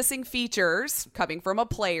list of missing features coming from a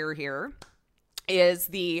player here is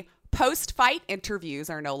the post-fight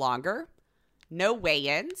interviews are no longer, no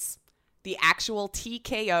weigh-ins, the actual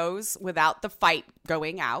TKOs without the fight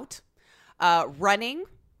going out, running,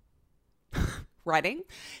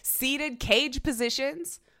 seated cage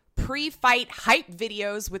positions, pre-fight hype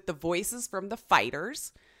videos with the voices from the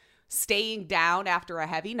fighters, staying down after a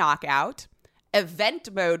heavy knockout,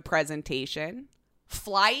 event mode presentation,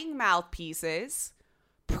 flying mouthpieces,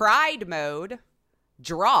 pride mode,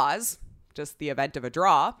 draws, just the event of a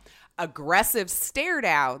draw, aggressive stare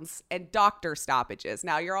downs, and doctor stoppages.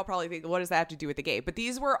 Now, you're all probably thinking, what does that have to do with the game? But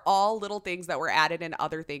these were all little things that were added in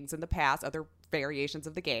other things in the past, other variations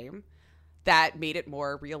of the game that made it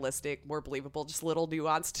more realistic, more believable, just little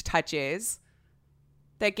nuanced touches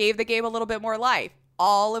that gave the game a little bit more life,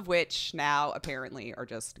 all of which now apparently are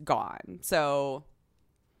just gone. So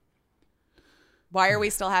why are we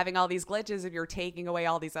still having all these glitches if you're taking away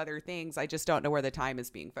all these other things? I just don't know where the time is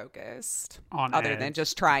being focused on other than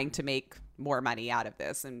just trying to make more money out of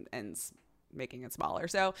this and making it smaller.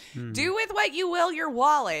 So do with what you will your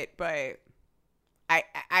wallet, but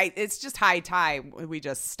it's just high time we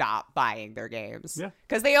just stop buying their games. Yeah.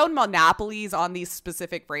 Because they own monopolies on these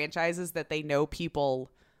specific franchises that they know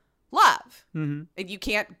people love. And you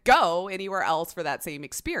can't go anywhere else for that same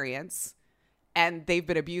experience. And they've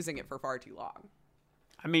been abusing it for far too long.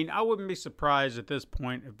 I mean, I wouldn't be surprised at this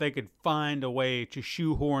point if they could find a way to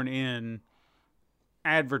shoehorn in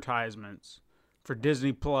advertisements for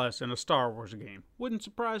Disney Plus in a Star Wars game. Wouldn't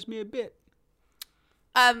surprise me a bit.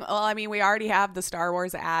 Well, I mean, we already have the Star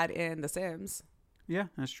Wars ad in The Sims. Yeah,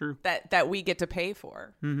 that's true. That we get to pay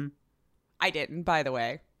for. I didn't, by the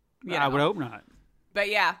way. I would hope not. But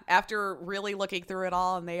yeah, after really looking through it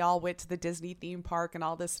all, and they all went to the Disney theme park and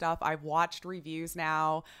all this stuff, I've watched reviews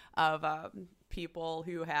now of people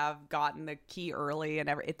who have gotten the key early, and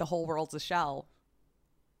the whole world's a shell.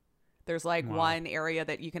 There's like one area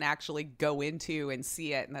that you can actually go into and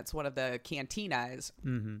see it, and that's one of the cantinas.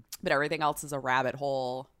 But everything else is a rabbit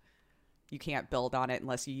hole. You can't build on it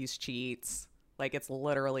unless you use cheats. Like, it's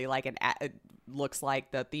literally like it looks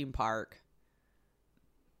like the theme park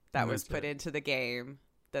that was put into the game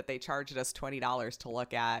that they charged us $20 to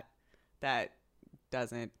look at. That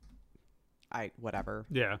doesn't, whatever.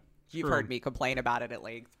 Yeah. You've heard me complain about it at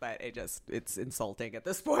length, but it's insulting at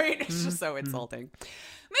this point. It's just so insulting.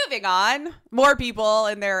 Moving on, more people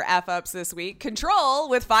in their F-ups this week. Control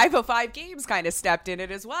with 505 Games kind of stepped in it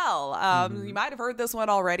as well. You might have heard this one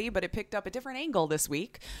already, but it picked up a different angle this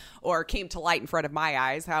week, or came to light in front of my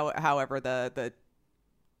eyes, however the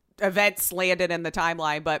events landed in the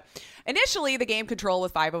timeline. But initially, the game Control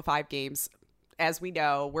with 505 Games, as we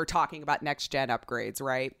know, we're talking about next-gen upgrades,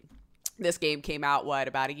 right? This game came out,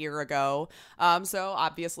 about a year ago? So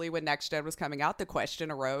obviously when Next Gen was coming out, the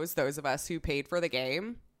question arose, those of us who paid for the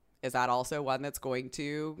game, is that also one that's going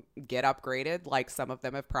to get upgraded? Like some of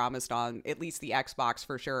them have promised on at least the Xbox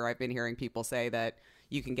for sure. I've been hearing people say that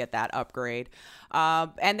you can get that upgrade.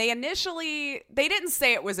 And they didn't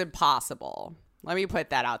say it was impossible. Let me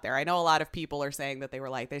put that out there. I know a lot of people are saying that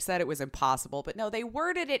they said it was impossible, but no, they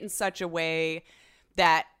worded it in such a way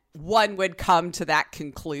that one would come to that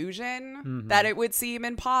conclusion that it would seem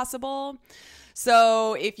impossible.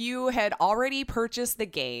 So if you had already purchased the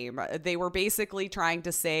game, they were basically trying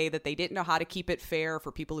to say that they didn't know how to keep it fair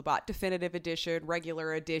for people who bought Definitive Edition,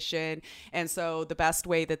 Regular Edition. And so the best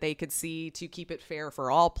way that they could see to keep it fair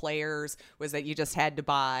for all players was that you just had to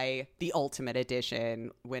buy the Ultimate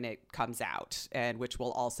Edition when it comes out, and which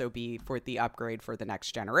will also be for the upgrade for the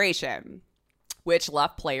next generation, which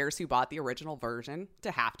left players who bought the original version to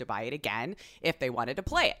have to buy it again if they wanted to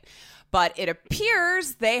play it. But it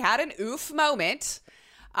appears they had an oof moment.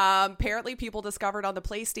 Apparently, people discovered on the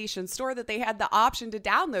PlayStation Store that they had the option to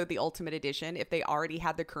download the Ultimate Edition if they already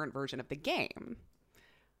had the current version of the game.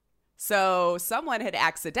 So someone had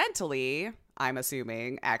accidentally, I'm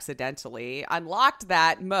assuming accidentally, unlocked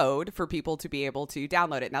that mode for people to be able to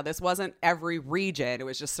download it. Now, this wasn't every region. It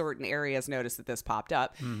was just certain areas noticed that this popped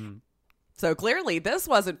up. So clearly this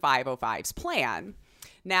wasn't 505's plan.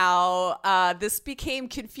 Now, this became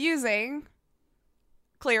confusing,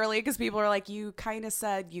 clearly, because people are like, you kind of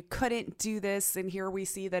said you couldn't do this, and here we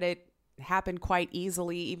see that it happened quite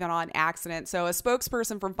easily, even on accident. So a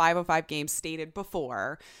spokesperson from 505 Games stated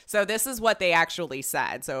before, so this is what they actually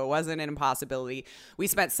said, so it wasn't an impossibility. We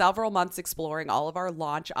spent several months exploring all of our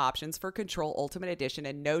launch options for Control Ultimate Edition,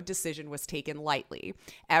 and no decision was taken lightly.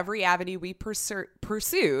 Every avenue we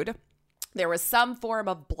pursued, there was some form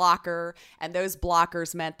of blocker, and those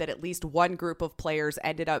blockers meant that at least one group of players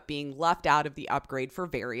ended up being left out of the upgrade for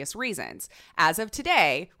various reasons. As of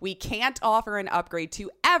today, we can't offer an upgrade to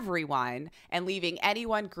everyone, and leaving any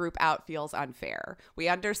one group out feels unfair. We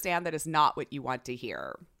understand that is not what you want to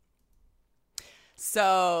hear.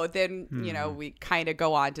 So then, we kind of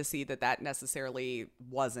go on to see that necessarily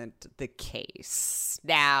wasn't the case.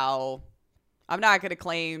 Now, I'm not going to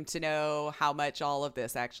claim to know how much all of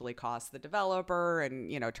this actually cost the developer and,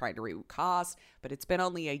 trying to recoup costs, but it's been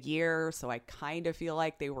only a year, so I kind of feel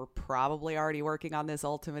like they were probably already working on this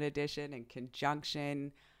Ultimate Edition in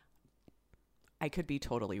conjunction. I could be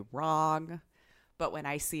totally wrong, but when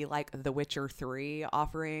I see like The Witcher 3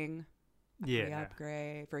 offering a free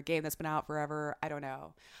upgrade for a game that's been out forever, I don't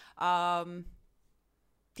know.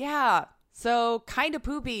 Yeah. So kind of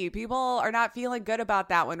poopy. People are not feeling good about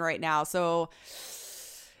that one right now. So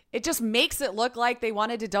it just makes it look like they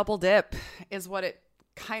wanted to double dip is what it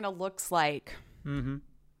kind of looks like. Mm-hmm.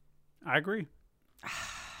 I agree.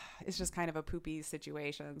 It's just kind of a poopy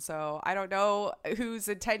situation. So I don't know whose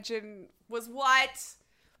intention was what,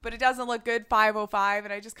 but it doesn't look good, 505.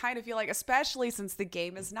 And I just kind of feel like, especially since the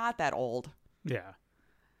game is not that old. Yeah.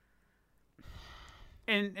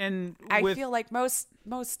 And I feel like most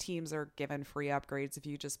teams are given free upgrades if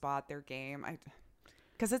you just bought their game,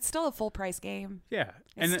 because it's still a full price game. Yeah,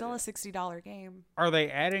 it's still a $60 game. Are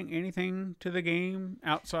they adding anything to the game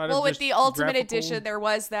outside of? Well, with the Ultimate Edition, there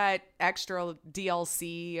was that extra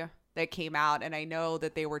DLC that came out, and I know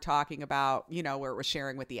that they were talking about, where it was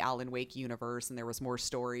sharing with the Alan Wake universe, and there was more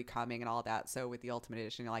story coming and all that. So with the Ultimate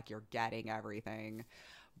Edition, you're getting everything,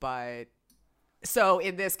 but. So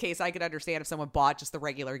in this case, I could understand if someone bought just the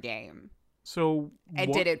regular game. And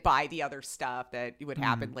didn't buy the other stuff that would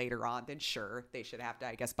happen later on, then sure, they should have to,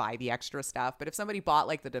 I guess, buy the extra stuff. But if somebody bought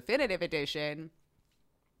like the definitive edition,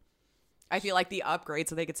 I feel like the upgrade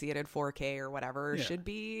so they could see it in 4K or whatever should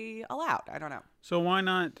be allowed. I don't know. So why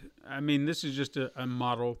not? I mean, this is just a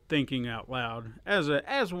model thinking out loud.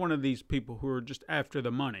 As one of these people who are just after the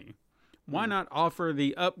money, why not offer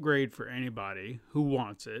the upgrade for anybody who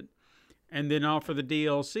wants it? And then offer the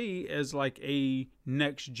DLC as like a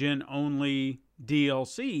next-gen only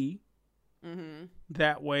DLC. Mm-hmm.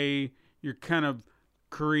 That way you're kind of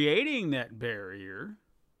creating that barrier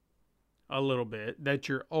a little bit. That's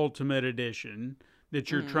your Ultimate Edition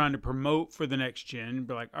that you're trying to promote for the next gen.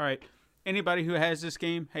 Be like, all right, anybody who has this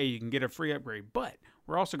game, hey, you can get a free upgrade. But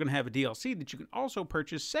we're also going to have a DLC that you can also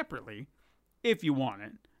purchase separately if you want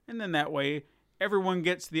it. And then that way everyone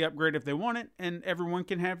gets the upgrade if they want it, and everyone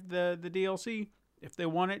can have the DLC if they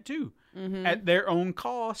want it too, at their own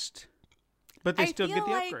cost, but they still get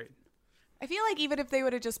the upgrade. I feel like even if they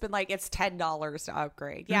would have just been like, it's $10 to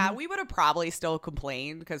upgrade, we would have probably still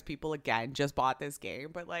complained because people, again, just bought this game,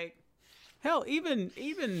 but like... Hell, even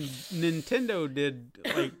Nintendo did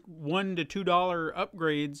like $1 to $2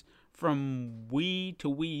 upgrades from Wii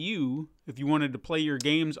to Wii U if you wanted to play your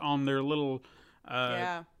games on their little...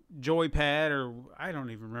 joypad, or I don't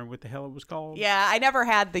even remember what the hell it was called. Yeah, I never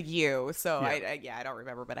had the U, so I don't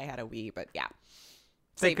remember, but I had a Wii, but yeah.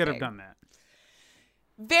 They could have done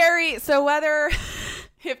that. So whether,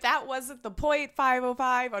 if that wasn't the point,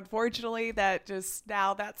 505, unfortunately, that's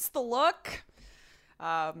the look.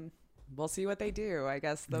 We'll see what they do. I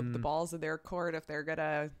guess the ball's in their court if they're going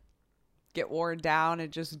to get worn down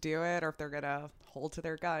and just do it, or if they're going to hold to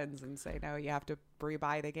their guns and say, no, you have to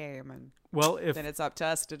rebuy the game. And then it's up to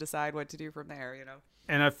us to decide what to do from there,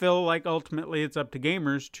 And I feel like ultimately it's up to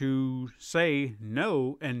gamers to say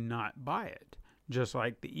no and not buy it. Just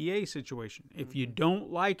like the EA situation. If you don't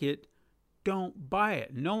like it, don't buy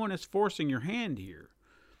it. No one is forcing your hand here.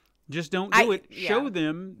 Just don't do it. Show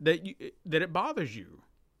them that it bothers you.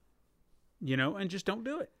 And just don't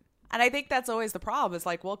do it. And I think that's always the problem. Is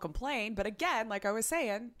like, we'll complain, but again, like I was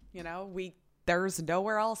saying, there's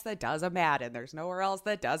nowhere else that does a Madden. There's nowhere else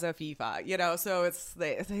that does a FIFA. So it's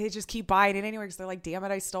they just keep buying it anyway because they're like, damn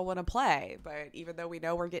it, I still want to play. But even though we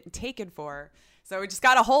know we're getting taken for, so we just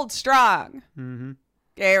got to hold strong. Mm-hmm.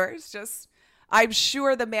 It's just, I'm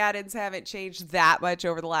sure the Maddens haven't changed that much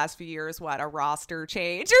over the last few years. What, a roster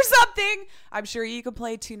change or something? I'm sure you can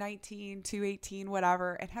play 219, 218,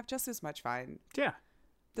 whatever, and have just as much fun. Yeah.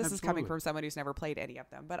 This is coming from someone who's never played any of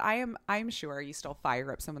them, but I'm sure you still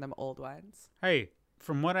fire up some of them old ones. Hey,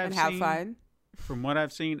 from what I've seen, have fun. From what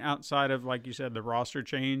I've seen outside of, like you said, the roster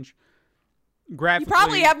change, graphically, you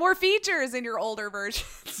probably have more features in your older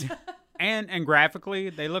versions. and graphically,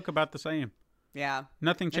 they look about the same. Yeah.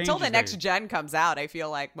 Nothing changes. Until the next gen comes out, I feel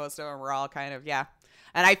like most of them were all kind of, yeah.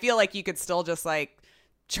 And I feel like you could still just like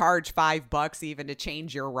charge $5 even to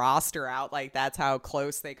change your roster out. Like that's how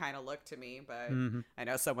close they kind of look to me. But I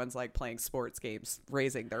know someone's like playing sports games,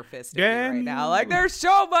 raising their fist at me right now. Like there's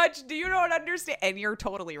so much. Do you don't understand? And you're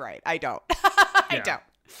totally right. I don't. I don't.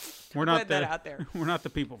 We're not that out there. We're not the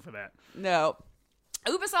people for that. No.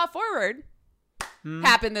 Ubisoft Forward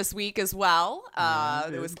happened this week as well.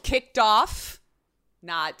 It was kicked off,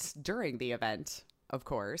 not during the event, of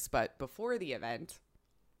course, but before the event.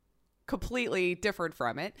 Completely different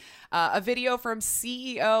from it. A video from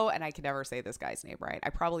CEO, and I can never say this guy's name right. I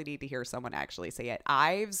probably need to hear someone actually say it.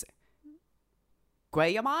 Yves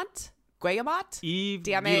Guillemot? Yves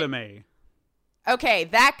Guillemot. Okay,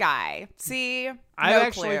 that guy. See,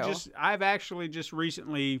 I've actually just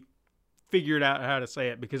recently figured out how to say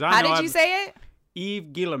it because How did you say it?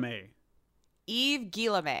 Yves Guillemot. Yves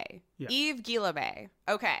Guillemot. Yeah. Yves Guillemot.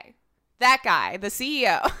 Okay. That guy, the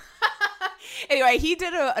CEO. Anyway, he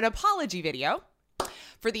did an apology video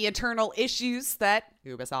for the internal issues that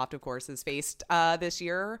Ubisoft, of course, has faced this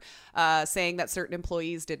year, saying that certain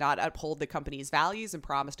employees did not uphold the company's values and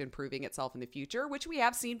promised improving itself in the future, which we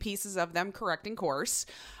have seen pieces of them correcting course.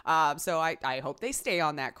 So I hope they stay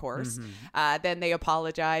on that course. Then they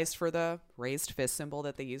apologized for the raised fist symbol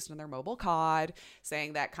that they used in their mobile COD,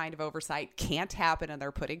 saying that kind of oversight can't happen and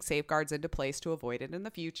they're putting safeguards into place to avoid it in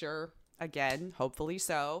the future. Again, hopefully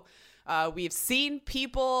so. We've seen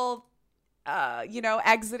people,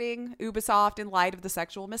 exiting Ubisoft in light of the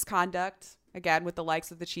sexual misconduct. Again, with the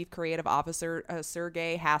likes of the chief creative officer,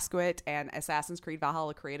 Sergei Hasquit, and Assassin's Creed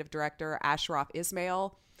Valhalla creative director, Ashraf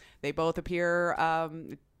Ismail. They both appear,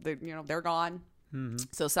 they're gone.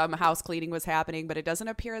 So some house cleaning was happening, but it doesn't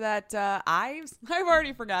appear that I've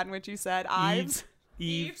already forgotten what you said.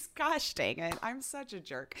 Yves, gosh dang it, I'm such a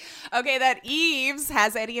jerk. Okay, that Yves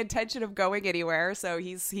has any intention of going anywhere, so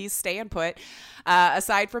he's staying put.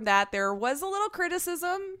 Aside from that, there was a little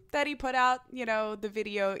criticism that he put out, the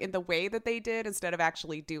video in the way that they did instead of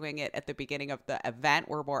actually doing it at the beginning of the event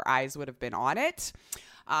where more eyes would have been on it.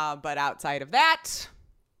 But outside of that,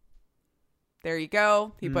 there you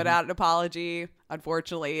go. He put out an apology.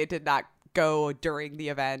 Unfortunately, it did not go during the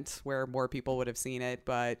event where more people would have seen it,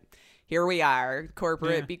 but here we are,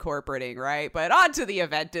 be corporating, right? But on to the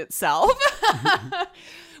event itself.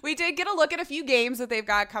 We did get a look at a few games that they've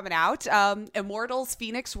got coming out. Immortals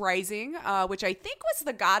Phoenix Rising, which I think was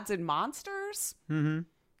the Gods and Monsters.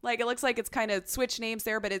 Like, it looks like it's kind of switched names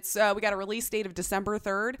there, but it's we got a release date of December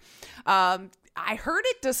 3rd. I heard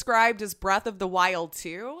it described as Breath of the Wild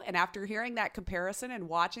 2, and after hearing that comparison and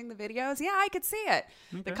watching the videos, yeah, I could see it.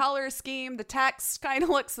 Okay. The color scheme, the text kind of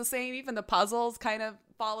looks the same. Even the puzzles kind of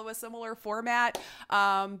follow a similar format.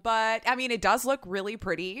 But, I mean, it does look really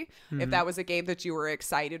pretty. If that was a game that you were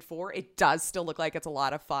excited for, it does still look like it's a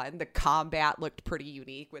lot of fun. The combat looked pretty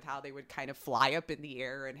unique with how they would kind of fly up in the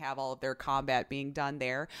air and have all of their combat being done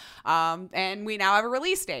there. And we now have a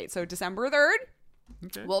release date. So December 3rd.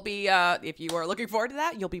 Okay. We'll be, if you are looking forward to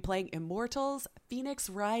that, you'll be playing Immortals Phoenix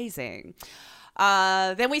Rising.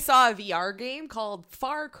 Then we saw a VR game called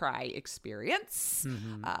Far Cry Experience.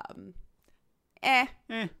 Yeah.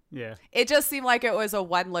 It just seemed like it was a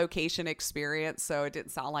one location experience, so it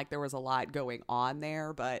didn't sound like there was a lot going on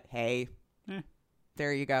there, but hey,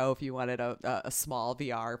 there you go if you wanted a small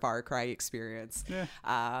VR Far Cry experience.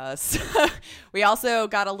 So we also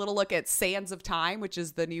got a little look at Sands of Time, which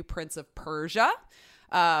is the new Prince of Persia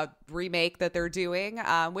remake that they're doing,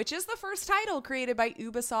 which is the first title created by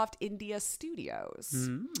Ubisoft India Studios.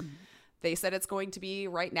 They said it's going to be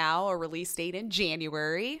right now a release date in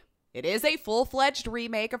January. It is a full-fledged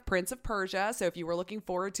remake of Prince of Persia, so if you were looking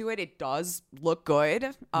forward to it, it does look good.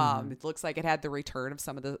 It looks like it had the return of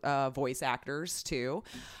some of the voice actors, too.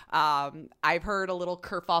 I've heard a little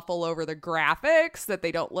kerfuffle over the graphics, that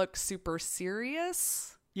they don't look super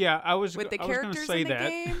serious. Yeah, I was with the characters in the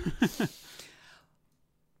game.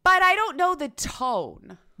 But I don't know the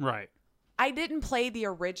tone. Right. I didn't play the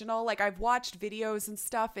original. Like, I've watched videos and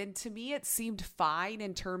stuff, and to me it seemed fine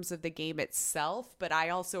in terms of the game itself, but I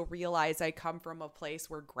also realize I come from a place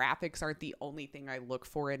where graphics aren't the only thing I look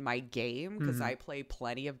for in my game, because I play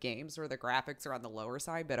plenty of games where the graphics are on the lower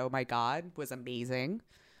side, but oh my god, was amazing.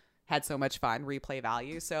 Had so much fun, replay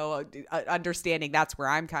value. So understanding that's where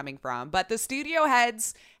I'm coming from. But the studio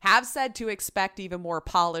heads have said to expect even more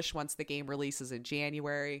polish once the game releases in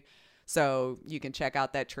January. So you can check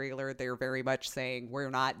out that trailer. They're very much saying we're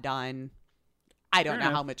not done. I don't know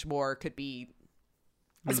how much more could be,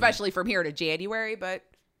 especially from here to January, but,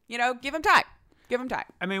 give them time. Give them time.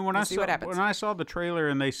 I mean, when I saw the trailer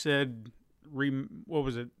and they said, what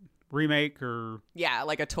was it? Remake or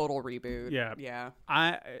like a total reboot. Yeah.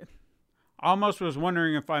 I almost was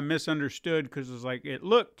wondering if I misunderstood because it was like it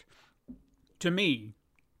looked to me.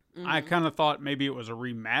 I kind of thought maybe it was a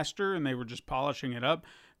remaster and they were just polishing it up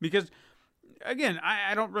because, again,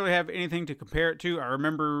 I don't really have anything to compare it to. I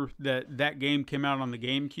remember that game came out on the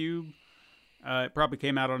GameCube. It probably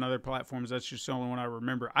came out on other platforms. That's just the only one I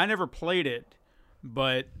remember. I never played it,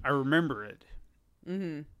 but I remember it.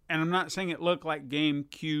 And I'm not saying it looked like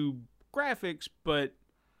GameCube graphics, but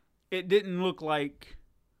it didn't look like,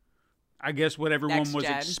 I guess, what everyone was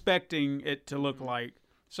expecting it to look like.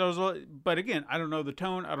 So, but again, I don't know the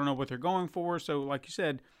tone. I don't know what they're going for. So, like you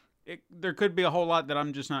said, there could be a whole lot that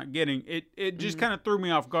I'm just not getting. It just kind of threw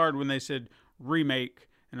me off guard when they said remake,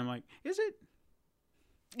 and I'm like, is it?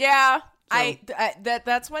 Yeah, so.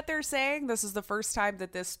 That's what they're saying. This is the first time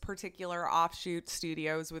that this particular offshoot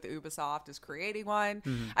studios with Ubisoft is creating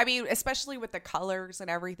one. I mean, especially with the colors and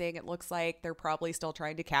everything, it looks like they're probably still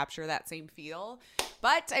trying to capture that same feel.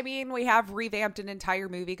 But I mean, we have revamped an entire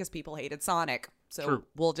movie because people hated Sonic. So True.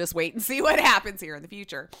 We'll just wait and see what happens here in the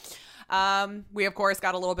future. We, of course,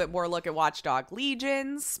 got a little bit more look at Watch Dogs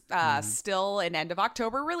Legions. Still an end of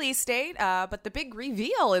October release date. But the big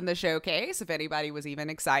reveal in the showcase, if anybody was even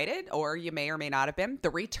excited, or you may or may not have been, the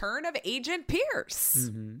return of Agent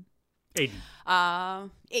Pierce. Aiden.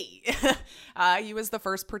 He was the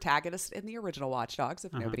first protagonist in the original Watch Dogs,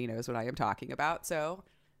 if nobody knows what I am talking about. So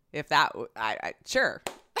if that, sure.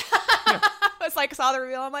 It's like I saw the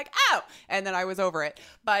reveal, I'm like, oh, and then I was over it.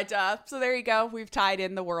 But so there you go. We've tied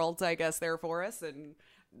in the worlds, I guess, there for us, and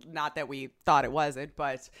not that we thought it wasn't,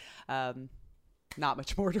 but not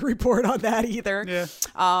much more to report on that either. Yeah.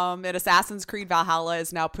 And Assassin's Creed Valhalla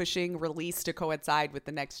is now pushing release to coincide with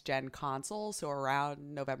the next gen console, so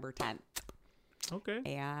around November 10th. Okay.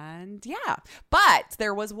 And yeah, but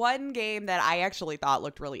there was one game that I actually thought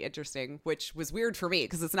looked really interesting, which was weird for me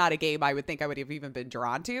because it's not a game I would think I would have even been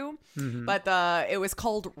drawn to. But it was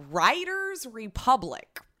called Riders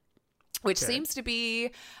Republic, which seems to be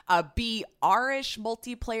a BR-ish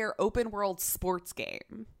multiplayer open world sports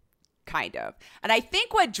game. Kind of. And I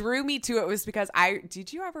think what drew me to it was because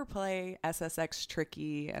did you ever play SSX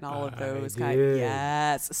Tricky and all of those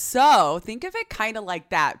Yes. So think of it kind of like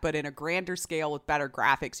that, but in a grander scale with better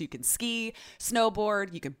graphics. You can ski,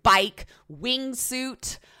 snowboard, you can bike,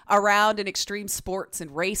 wingsuit around in extreme sports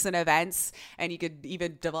and race and events. And you could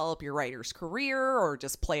even develop your writer's career or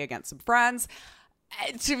just play against some friends.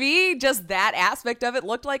 To me, just that aspect of it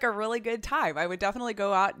looked like a really good time. I would definitely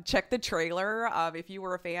go out and check the trailer. If you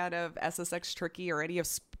were a fan of SSX Tricky or any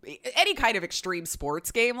kind of extreme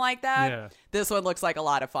sports game like that, this one looks like a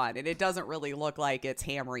lot of fun. And it doesn't really look like it's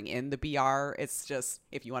hammering in the BR. It's just,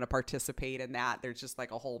 if you want to participate in that, there's just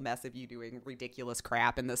like a whole mess of you doing ridiculous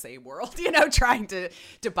crap in the same world, trying to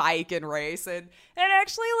bike and race. And it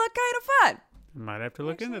actually looked kind of fun. Might have to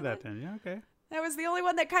look into that then. Yeah, okay. That was the only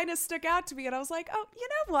one that kind of stuck out to me. And I was like, oh, you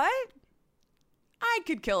know what? I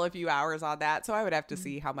could kill a few hours on that. So I would have to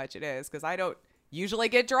see how much it is. Because I don't usually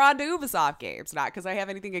get drawn to Ubisoft games. Not because I have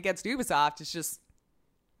anything against Ubisoft. It's just...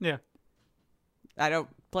 Yeah. I don't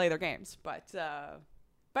play their games. But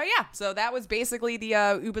yeah. So that was basically the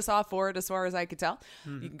Ubisoft Forward as far as I could tell.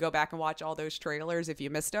 You can go back and watch all those trailers if you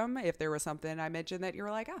missed them. If there was something I mentioned that you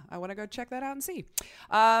were like, I want to go check that out and see.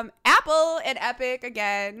 Apple and Epic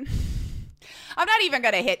again... I'm not even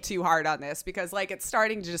going to hit too hard on this because it's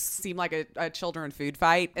starting to just seem like a children food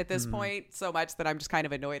fight at this point so much that I'm just kind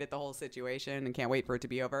of annoyed at the whole situation and can't wait for it to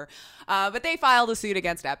be over. But they filed a suit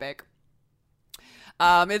against Epic.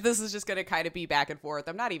 This is just going to kind of be back and forth.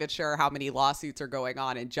 I'm not even sure how many lawsuits are going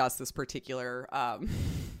on in just this particular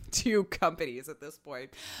two companies at this point.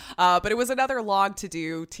 But it was another long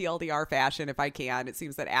to-do TLDR fashion, if I can. It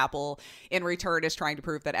seems that Apple, in return, is trying to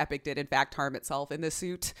prove that Epic did, in fact, harm itself in this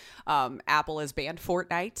suit. Apple has banned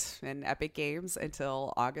Fortnite and Epic Games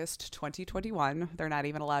until August 2021. They're not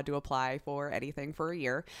even allowed to apply for anything for a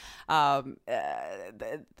year.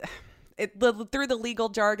 Through the legal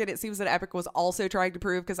jargon, it seems that Epic was also trying to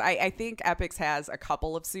prove, because I think Epic's has a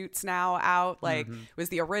couple of suits now out. It was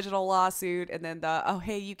the original lawsuit, and then the, oh,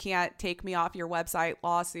 hey, you can't take me off your website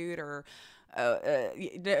lawsuit, or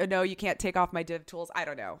no, you can't take off my div tools. I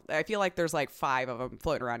don't know. I feel like there's 5 of them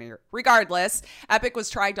floating around here. Regardless, Epic was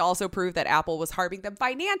trying to also prove that Apple was harming them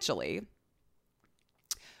financially,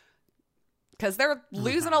 because they're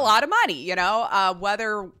losing a lot of money,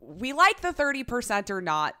 whether we like the 30% or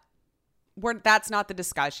not. that's not the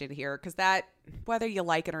discussion here, because that, whether you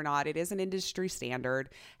like it or not, it is an industry standard.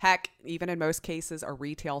 Heck, even in most cases, a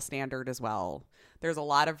retail standard as well. There's a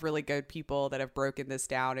lot of really good people that have broken this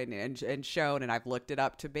down and shown, and I've looked it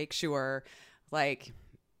up to make sure, like,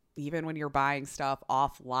 even when you're buying stuff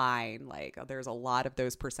offline, like, there's a lot of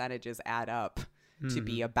those percentages add up to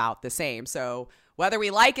be about the same. So whether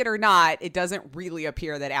we like it or not, it doesn't really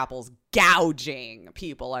appear that Apple's gouging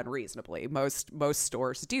people unreasonably. Most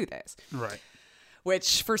stores do this. Right.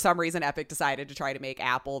 Which, for some reason, Epic decided to try to make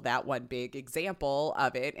Apple that one big example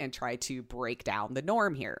of it and try to break down the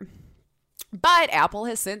norm here. But Apple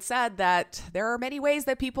has since said that there are many ways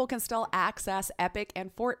that people can still access Epic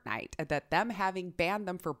and Fortnite, and that them having banned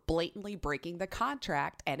them for blatantly breaking the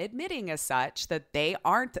contract and admitting as such that they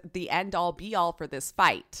aren't the end-all be-all for this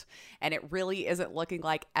fight. And it really isn't looking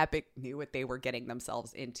like Epic knew what they were getting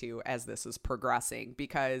themselves into as this is progressing,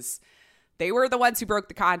 because they were the ones who broke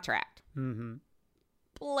the contract. Mm-hmm.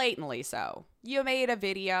 Blatantly so. You made a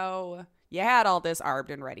video, you had all this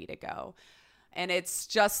armed and ready to go. And it's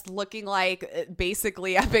just looking like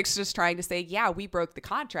basically Epic's just trying to say, yeah, we broke the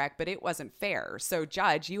contract, but it wasn't fair. So,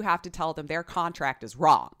 judge, you have to tell them their contract is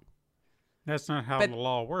wrong. That's not how the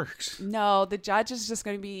law works. No, the judge is just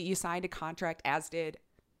going to be, you signed a contract, as did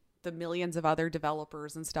the millions of other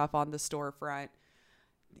developers and stuff on the storefront.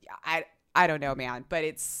 I don't know, man, but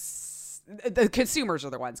it's the consumers are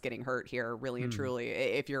the ones getting hurt here, really and truly.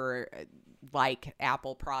 If you're like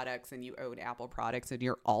Apple products and you own Apple products and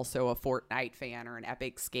you're also a Fortnite fan or an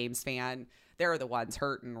Epic Games fan, they're the ones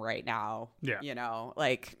hurting right now. Yeah. You know,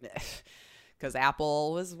 like, because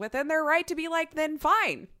Apple was within their right to be like, then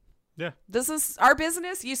fine. Yeah. This is our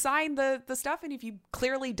business. You sign the stuff, and if you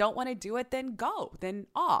clearly don't want to do it, then go. Then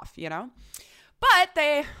off, you know? But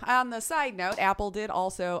they, on the side note, Apple did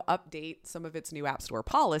also update some of its new App Store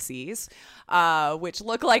policies, which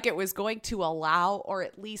looked like it was going to allow, or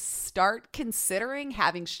at least start considering,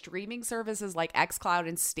 having streaming services like xCloud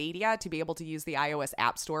and Stadia to be able to use the iOS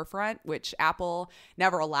App Storefront, which Apple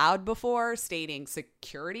never allowed before, stating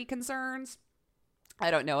security concerns. I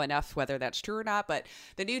don't know enough whether that's true or not, but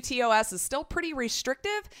the new TOS is still pretty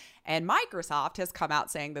restrictive, and Microsoft has come out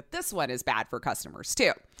saying that this one is bad for customers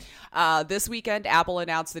too. This weekend, Apple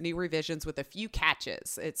announced the new revisions with a few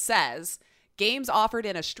catches. It says, games offered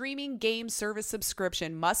in a streaming game service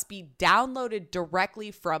subscription must be downloaded directly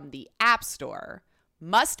from the App Store,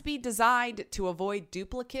 must be designed to avoid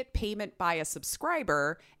duplicate payment by a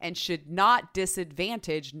subscriber, and should not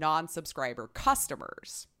disadvantage non-subscriber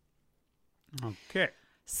customers. Okay.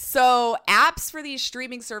 So apps for these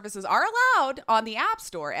streaming services are allowed on the App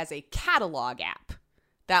Store as a catalog app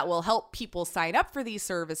that will help people sign up for these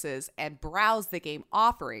services and browse the game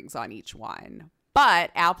offerings on each one.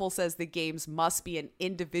 But Apple says the games must be an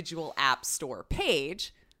individual App Store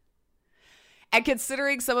page. And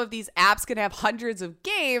considering some of these apps can have hundreds of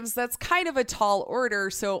games, that's kind of a tall order,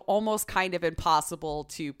 so almost kind of impossible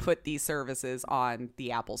to put these services on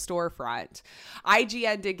the Apple storefront.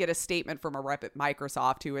 IGN did get a statement from a rep at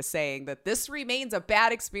Microsoft who was saying that this remains a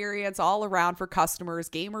bad experience all around for customers.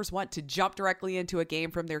 Gamers want to jump directly into a game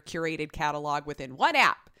from their curated catalog within one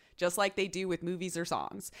app, just like they do with movies or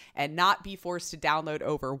songs, and not be forced to download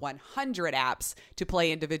over 100 apps to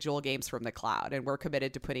play individual games from the cloud. And we're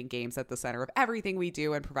committed to putting games at the center of everything we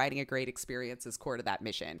do, and providing a great experience is core to that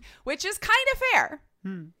mission, which is kind of fair.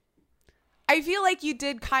 I feel like you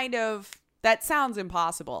did kind of, that sounds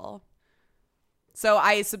impossible. So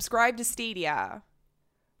I subscribe to Stadia,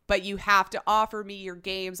 but you have to offer me your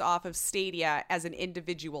games off of Stadia as an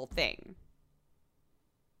individual thing.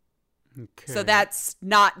 Okay. So that's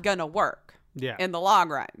not going to work in the long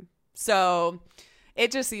run. So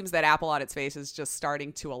it just seems that Apple on its face is just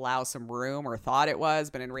starting to allow some room, or thought it was,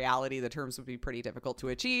 but in reality, the terms would be pretty difficult to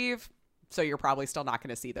achieve. So you're probably still not going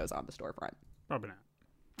to see those on the storefront. Probably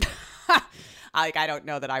not. I don't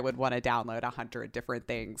know that I would want to download 100 different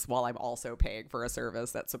things while I'm also paying for a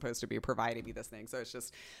service that's supposed to be providing me this thing. So it's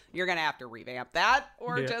just, you're going to have to revamp that,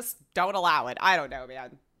 or just don't allow it. I don't know,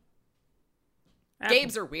 man. Apple.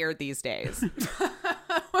 Games are weird these days.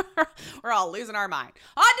 We're all losing our mind.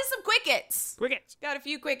 On to some quick hits. Got a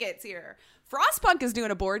few quick hits here. Frostpunk is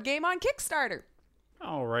doing a board game on Kickstarter.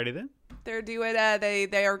 Alrighty then. They're doing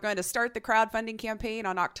they are going to start the crowdfunding campaign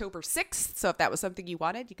on October 6th. So if that was something you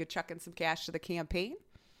wanted, you could chuck in some cash to the campaign.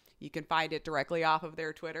 You can find it directly off of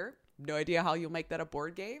their Twitter. No idea how you'll make that a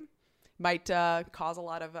board game. Might cause a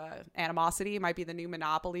lot of animosity. Might be the new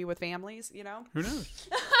Monopoly with families, you know? Who knows?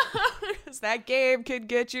 Because that game could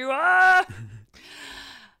get you.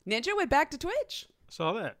 Ninja went back to Twitch.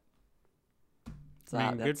 Saw that.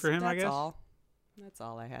 So good for him, I guess. All. That's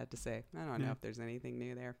all I had to say. I don't know if there's anything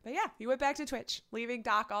new there. But yeah, he went back to Twitch, leaving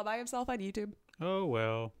Doc all by himself on YouTube. Oh,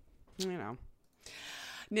 well. You know.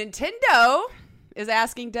 Nintendo is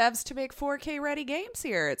asking devs to make 4K ready games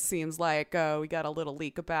here. It seems like we got a little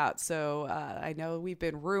leak about. So I know we've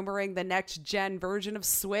been rumoring the next gen version of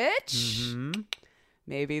Switch. Mm-hmm.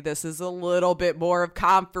 Maybe this is a little bit more of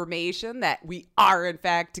confirmation that we are in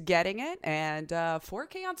fact getting it. And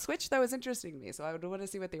 4K on Switch, though, is interesting to me. So I would want to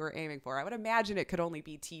see what they were aiming for. I would imagine it could only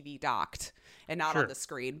be TV docked and not on the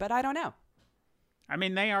screen, but I don't know. I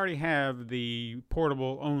mean, they already have the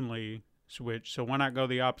portable only Switch, so why not go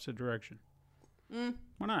the opposite direction? Why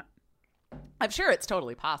not? I'm sure it's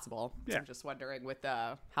totally possible. Yeah. I'm just wondering with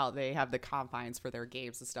how they have the confines for their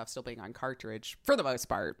games and stuff still being on cartridge for the most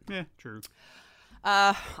part. Yeah, true.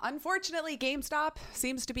 Unfortunately, GameStop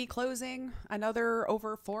seems to be closing another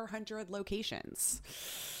over 400 locations,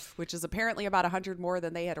 which is apparently about 100 more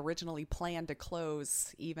than they had originally planned to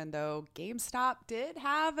close, even though GameStop did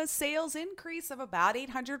have a sales increase of about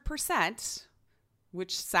 800%,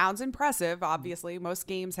 which sounds impressive. Obviously, most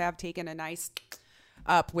games have taken a nice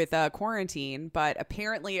up with quarantine, but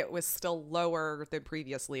apparently it was still lower than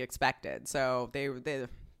previously expected. So they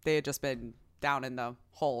had just been down in the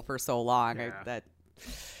hole for so long that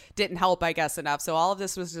didn't help, I guess, enough. So all of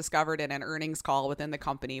this was discovered in an earnings call within the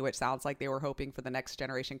company, which sounds like they were hoping for the next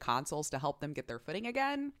generation consoles to help them get their footing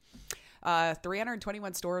again.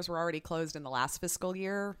 321 stores were already closed in the last fiscal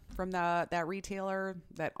year from that retailer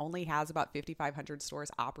that only has about 5,500 stores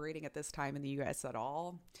operating at this time in the U.S. at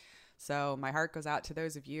all. So my heart goes out to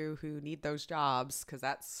those of you who need those jobs, because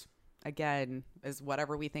that's, again, is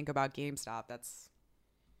whatever we think about GameStop. That's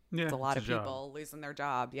a lot of people losing their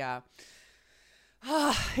job. Yeah.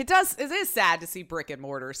 It is sad to see brick and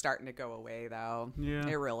mortar starting to go away, though. Yeah.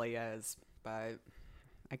 It really is. But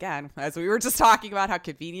again, as we were just talking about how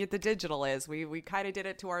convenient the digital is, we kind of did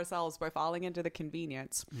it to ourselves by falling into the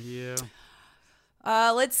convenience. Yeah.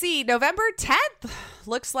 Let's see. November 10th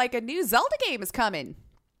looks like a new Zelda game is coming.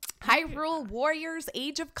 Hyrule Warriors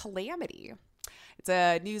Age of Calamity. It's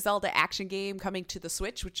a new Zelda action game coming to the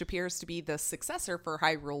Switch, which appears to be the successor for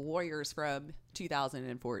Hyrule Warriors from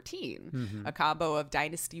 2014. Mm-hmm. A combo of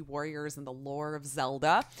Dynasty Warriors and the lore of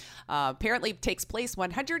Zelda. Apparently takes place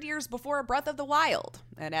 100 years before Breath of the Wild.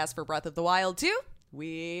 And as for Breath of the Wild 2,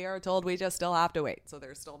 we are told we just still have to wait. So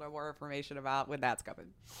there's still no more information about when that's coming.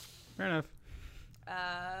 Fair enough.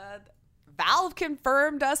 Valve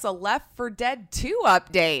confirmed us a Left 4 Dead 2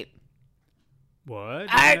 update. What? Is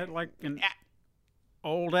that like an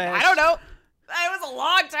old ass? I don't know. It was a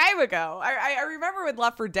long time ago. I remember when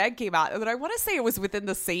Left 4 Dead came out, but I want to say it was within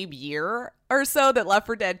the same year or so that Left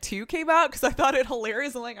 4 Dead 2 came out, because I thought it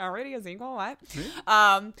hilarious. I'm like, already a sequel? What?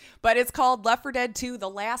 But it's called Left 4 Dead 2 The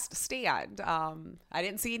Last Stand. I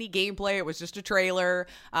didn't see any gameplay. It was just a trailer.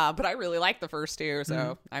 But I really liked the first two,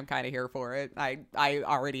 so I'm kind of here for it. I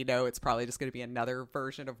already know it's probably just going to be another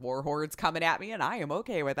version of Warhordes coming at me, and I am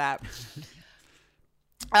okay with that.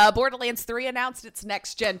 Borderlands 3 announced its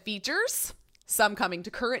next-gen features. Some coming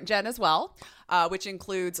to current gen as well, which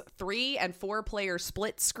includes 3 and 4 player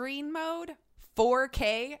split screen mode,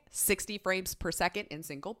 4K 60 frames per second in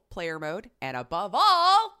single player mode, and above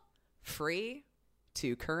all, free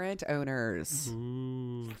to current owners.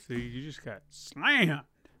 Ooh, see, you just got slammed.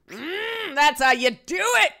 That's how you do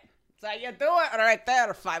it. That's how you do it right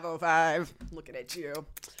there, 505. Looking at you.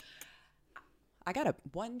 I got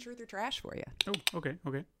one truth or trash for you. Oh, okay.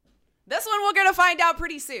 This one we're going to find out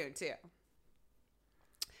pretty soon, too.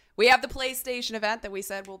 We have the PlayStation event that we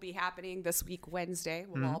said will be happening this week, Wednesday.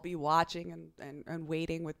 We'll all be watching and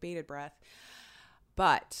waiting with bated breath.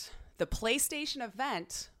 But the PlayStation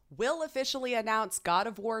event will officially announce God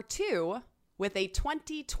of War 2 with a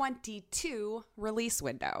 2022 release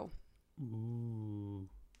window. Ooh.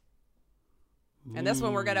 And this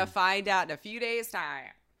one we're going to find out in a few days' time.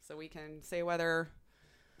 So we can say whether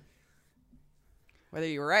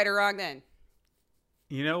you were right or wrong then.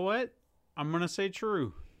 You know what? I'm going to say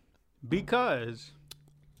true. Because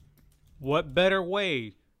what better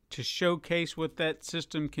way to showcase what that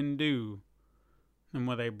system can do than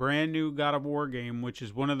with a brand new God of War game, which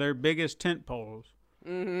is one of their biggest tentpoles.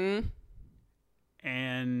 Mm-hmm.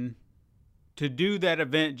 And to do that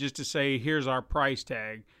event just to say, here's our price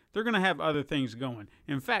tag, they're going to have other things going.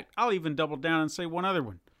 In fact, I'll even double down and say one other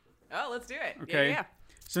one. Oh, let's do it. Okay. Yeah.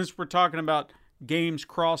 Since we're talking about games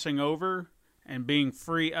crossing over and being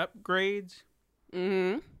free upgrades,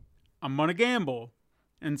 I'm going to gamble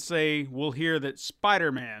and say we'll hear that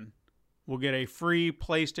Spider-Man will get a free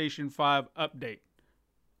PlayStation 5 update.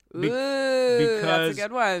 Ooh, that's a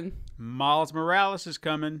good one. Miles Morales is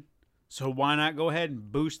coming, so why not go ahead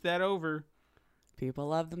and boost that over? People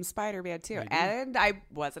love them Spider-Man too. And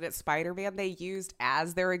wasn't it Spider-Man they used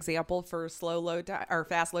as their example for slow load or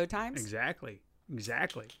fast load times? Exactly.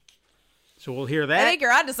 So we'll hear that. I think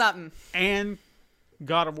you're onto something. And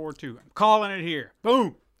God of War 2. I'm calling it here.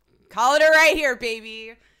 Boom. Calling it right here,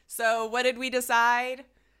 baby. So what did we decide?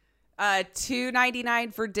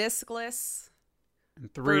 $2.99 for discless.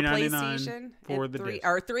 And $3.99 for the disc.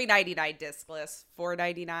 Or $3.99 discless,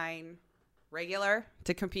 $4.99 regular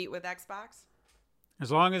to compete with Xbox. As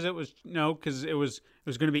long as it was because it was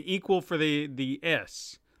going to be equal for the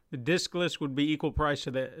S. The discless would be equal price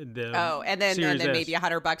to the and then Series S. maybe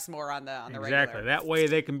 $100 more on the regular. Exactly. That way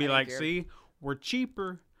they can be like, see, we're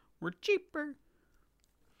cheaper. But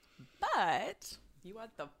you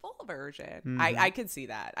want the full version. Mm-hmm. I could see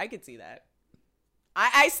that.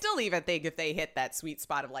 I still even think if they hit that sweet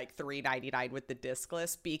spot of like $3.99 with the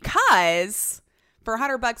discless, because for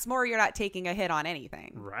 $100 more, you're not taking a hit on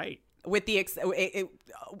anything. Right. With the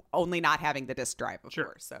only not having the disc drive, of sure.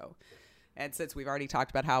 course. So, and since we've already talked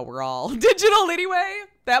about how we're all digital anyway,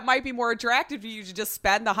 that might be more attractive to you to just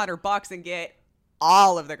spend the $100 and get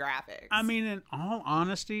all of the graphics. I mean, in all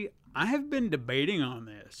honesty, I have been debating on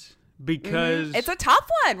this because it's a tough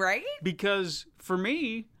one, right? Because for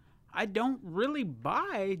me, I don't really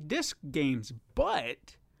buy disc games,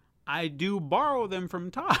 but I do borrow them from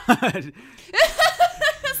Todd.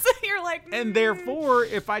 So you're like, and therefore,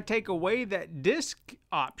 if I take away that disc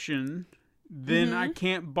option, then I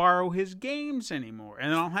can't borrow his games anymore,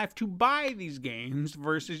 and I'll have to buy these games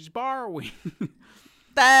versus borrowing.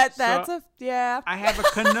 That's so yeah. I have a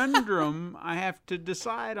conundrum I have to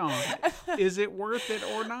decide on. Is it worth it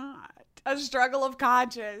or not? A struggle of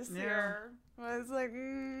conscience here. I was like,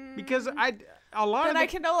 because I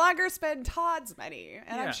can no longer spend Todd's money,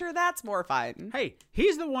 and I'm sure that's more fun. Hey,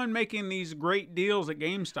 he's the one making these great deals at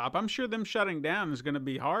GameStop. I'm sure them shutting down is going to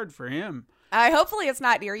be hard for him. Hopefully it's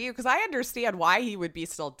not near you, because I understand why he would be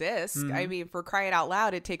still disc. I mean, for crying out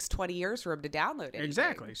loud, it takes 20 years for him to download anything.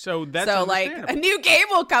 Exactly. So that's like a new game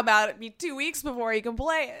will come out 2 weeks before he can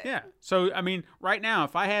play it. Yeah. So I mean, right now,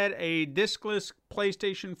 if I had a discless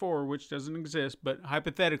PlayStation 4, which doesn't exist, but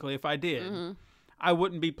hypothetically, if I did, I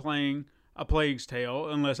wouldn't be playing A Plague's Tale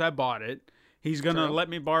unless I bought it. He's gonna let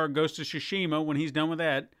me borrow Ghost of Tsushima when he's done with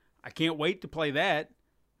that. I can't wait to play that.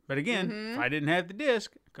 But again, if I didn't have the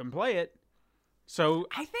disc, I couldn't play it. So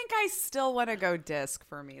I think I still want to go disc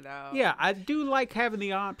for me, though. Yeah, I do like having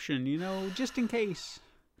the option, just in case.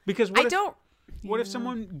 Because what if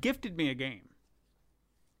someone gifted me a game,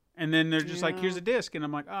 and then they're just like, "Here's a disc," and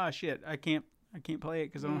I'm like, "Oh shit, I can't play it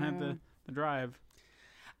because I don't have the drive."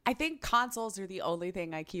 I think consoles are the only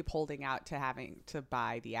thing I keep holding out to having to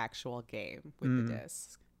buy the actual game with the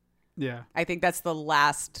disc. Yeah, I think that's the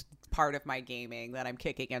last part of my gaming that I'm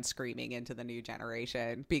kicking and screaming into the new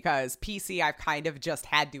generation, because PC, I've kind of just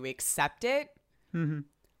had to accept it,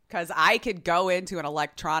 because I could go into an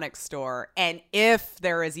electronics store, and if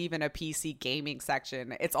there is even a PC gaming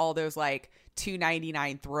section, it's all those like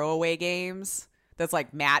 $2.99 throwaway games that's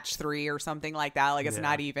like Match 3 or something like that. Like it's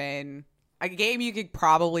not even a game you could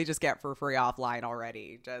probably just get for free offline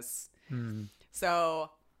already.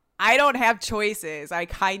 So I don't have choices. I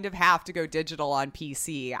kind of have to go digital on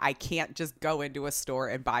PC. I can't just go into a store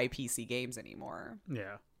and buy PC games anymore.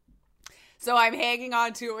 Yeah. So I'm hanging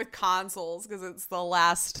on to it with consoles, because it's the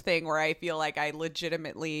last thing where I feel like I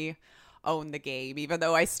legitimately own the game, even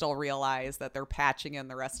though I still realize that they're patching in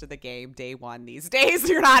the rest of the game day one these days.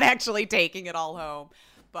 You're not actually taking it all home.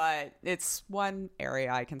 But it's one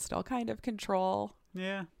area I can still kind of control.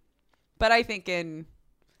 Yeah. But I think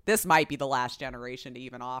this might be the last generation to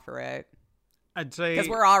even offer it. I'd say, because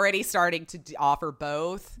we're already starting to offer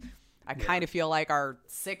both. I kind of feel like our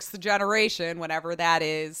 6th generation, whenever that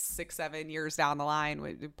is, 6-7 years down the line,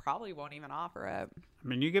 we probably won't even offer it. I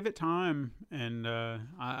mean, you give it time, and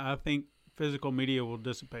I think physical media will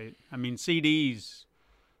dissipate. I mean, CDs.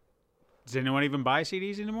 Does anyone even buy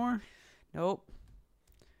CDs anymore? Nope.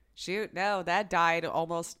 Shoot, no, that died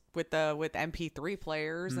almost with MP3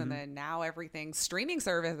 players, and then now everything's streaming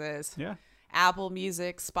services. Yeah. Apple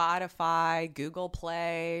Music, Spotify, Google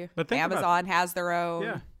Play, but Amazon has their own.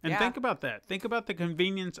 Yeah. And think about that. Think about the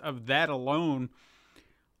convenience of that alone.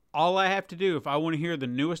 All I have to do, if I want to hear the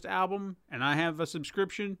newest album and I have a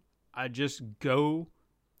subscription, I just go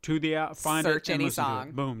to find search it and any listen song. To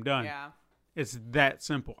it. Boom, done. Yeah. It's that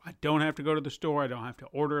simple. I don't have to go to the store. I don't have to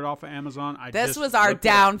order it off of Amazon. This was our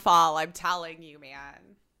downfall. I'm telling you,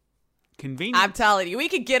 man. Convenient. I'm telling you, we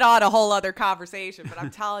could get on a whole other conversation, but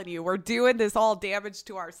I'm telling you, we're doing this all damage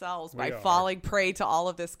to ourselves by falling prey to all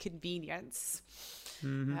of this convenience. I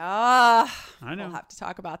know. We'll have to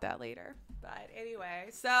talk about that later. But anyway,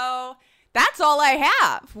 so That's all I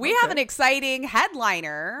have. We have an exciting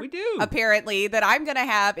headliner. We do. Apparently, that I'm going to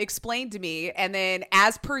have explained to me. And then,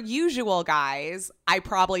 as per usual, guys, I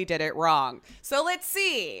probably did it wrong. So let's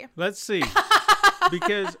see.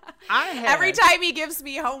 Because every time he gives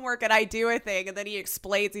me homework and I do a thing and then he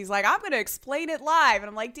explains, he's like, I'm going to explain it live. And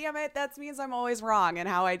I'm like, damn it, that means I'm always wrong in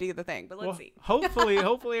how I do the thing. But let's see.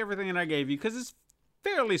 hopefully everything that I gave you, because it's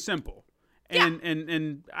fairly simple.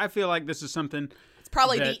 And I feel like this is something...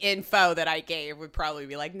 Probably the info that I gave would probably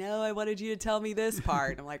be like, no, I wanted you to tell me this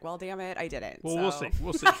part. I'm like, well, damn it, I didn't. Well,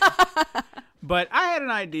 we'll see. But I had an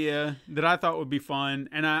idea that I thought would be fun,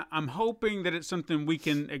 and I'm hoping that it's something we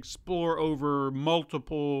can explore over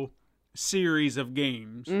multiple series of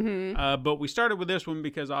games. Mm-hmm. But we started with this one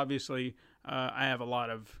because obviously I have a lot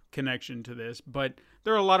of connection to this. But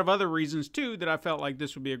there are a lot of other reasons, too, that I felt like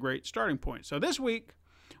this would be a great starting point. So this week,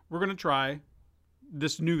 we're going to try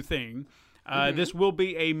this new thing. This will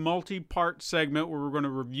be a multi-part segment where we're going to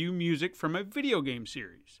review music from a video game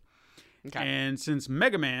series. Okay. And since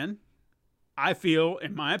Mega Man, I feel,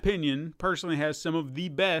 in my opinion, personally has some of the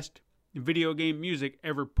best video game music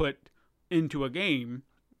ever put into a game,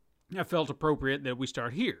 I felt appropriate that we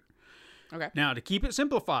start here. Okay. Now, to keep it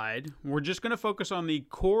simplified, we're just going to focus on the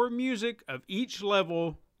core music of each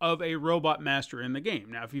level of a Robot Master in the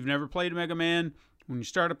game. Now, if you've never played Mega Man, when you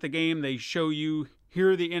start up the game, they show you,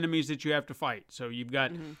 here are the enemies that you have to fight. So you've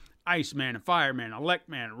got Iceman, and Fireman, Elect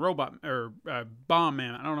Man, Robot, or Bomb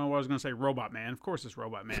Man. I don't know what I was going to say, Robot Man. Of course it's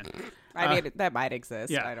Robot Man. I mean, that might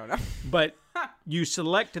exist. Yeah. I don't know. But you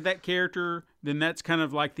select that character, then that's kind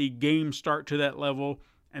of like the game start to that level,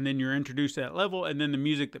 and then you're introduced to that level, and then the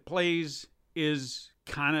music that plays is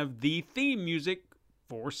kind of the theme music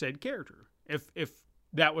for said character. If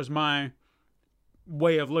that was my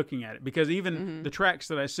way of looking at it. Because even the tracks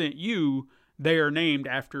that I sent you, they are named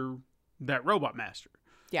after that Robot Master.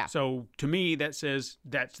 Yeah. So to me, that says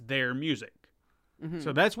that's their music.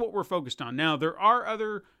 So that's what we're focused on. Now, there are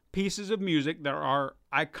other pieces of music that are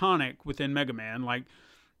iconic within Mega Man. Like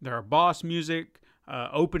there are boss music,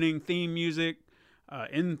 opening theme music,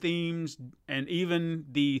 end themes, and even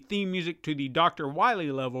the theme music to the Dr.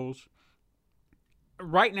 Wily levels.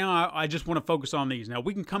 Right now, I just want to focus on these. Now,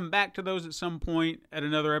 we can come back to those at some point at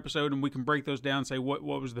another episode, and we can break those down and say what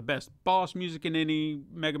was the best boss music in any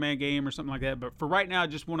Mega Man game or something like that. But for right now,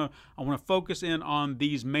 I want to focus in on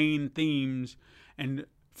these main themes and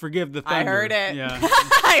forgive the thunder. I heard it. Yeah.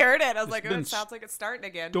 I heard it. I was like, oh, it sounds like it's starting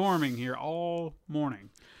again. Storming here all morning.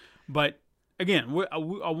 But again, I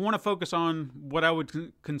want to focus on what I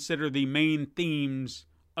would consider the main themes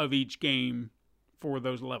of each game for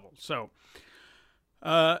those levels. So...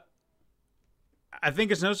 I think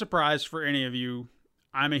it's no surprise for any of you,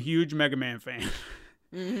 I'm a huge Mega Man fan.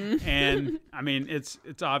 And, I mean, it's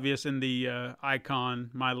obvious in the icon,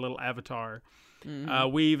 my little avatar.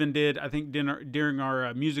 We even did, I think, during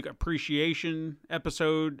our music appreciation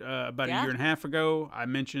episode about a year and a half ago, I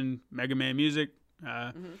mentioned Mega Man music.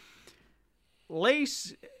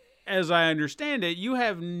 Lace, as I understand it, you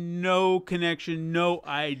have no connection, no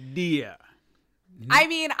idea. I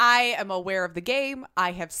mean, I am aware of the game.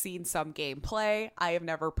 I have seen some gameplay. I have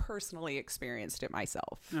never personally experienced it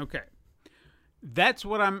myself. Okay. That's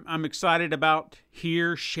what I'm excited about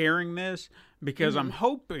here, sharing this, because I'm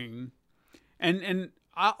hoping, and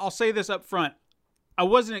I'll say this up front, I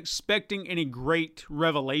wasn't expecting any great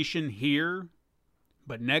revelation here,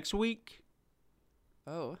 but next week,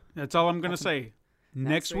 that's all I'm going to say.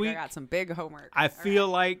 Next week, I got some big homework. I feel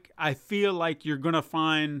like you're going to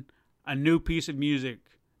find a new piece of music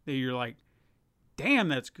that you're like, damn,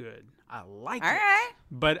 that's good. I like it. All right.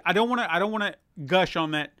 But I don't want to gush on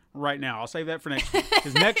that right now. I'll save that for next week.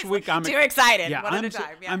 Because next week I'm too excited. Yeah, one at a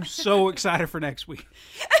time. Yeah. I'm so excited for next week.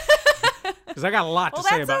 Because I got a lot to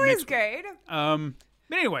say about next week. Well, that's always great.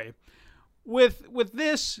 But anyway, with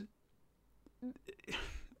this,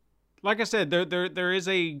 like I said, there is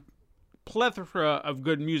a plethora of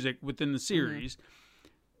good music within the series.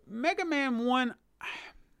 Mega Man 1,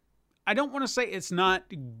 I don't want to say it's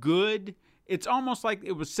not good. It's almost like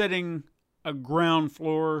it was setting a ground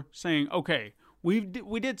floor, saying, okay, we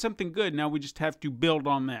did something good. Now we just have to build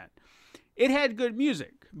on that. It had good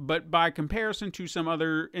music, but by comparison to some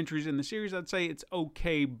other entries in the series, I'd say it's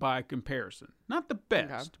okay by comparison. Not the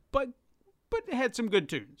best, but it had some good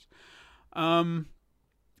tunes.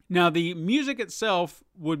 Now, the music itself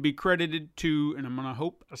would be credited to, and I'm going to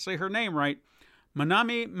hope I say her name right,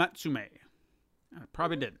 Manami Matsume. I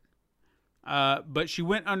probably didn't. But she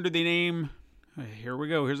went under the name, here we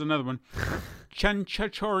go, here's another one,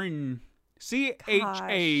 Chanchachorin,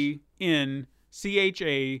 Chanchacorin,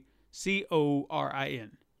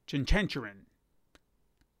 Chanchanchorin.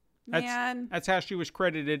 Man. That's how she was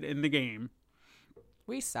credited in the game.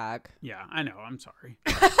 We suck. Yeah, I know. I'm sorry.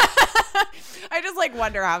 I just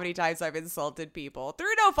wonder how many times I've insulted people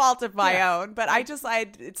through no fault of my own, but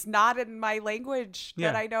it's not in my language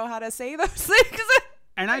that I know how to say those things.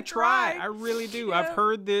 And I try. I really do. Yeah. I've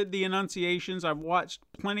heard the enunciations. I've watched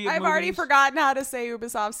plenty of movies. I've already forgotten how to say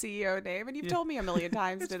Ubisoft's CEO name, and you've told me a million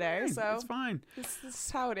times today. Fine. So it's fine. This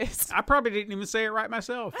is how it is. I probably didn't even say it right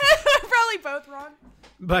myself. We're probably both wrong.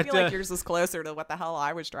 But I feel like yours was closer to what the hell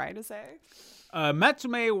I was trying to say.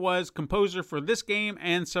 Matsume was composer for this game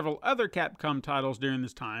and several other Capcom titles during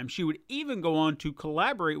this time. She would even go on to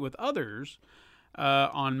collaborate with others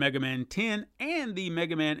on Mega Man 10 and the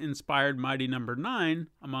Mega Man-inspired Mighty No. 9,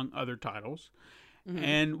 among other titles. Mm-hmm.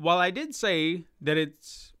 And while I did say that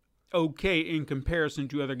it's okay in comparison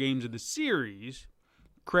to other games of the series,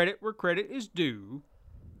 credit where credit is due,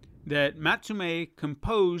 that Matsume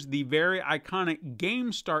composed the very iconic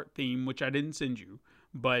Game Start theme, which I didn't send you,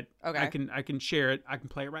 but I can share it. I can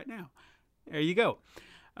play it right now. There you go.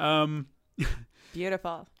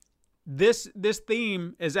 Beautiful. This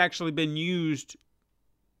theme has actually been used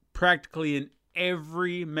practically in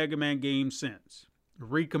every Mega Man game since.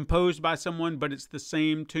 Recomposed by someone, but it's the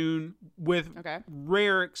same tune. With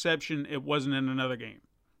rare exception, it wasn't in another game.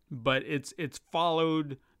 But it's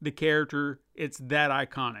followed the character. It's that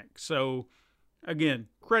iconic. So, again,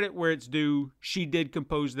 credit where it's due. She did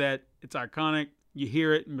compose that. It's iconic. You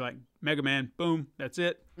hear it and be like, Mega Man, boom, that's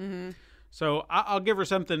it. Mm-hmm. So I'll give her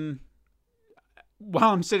something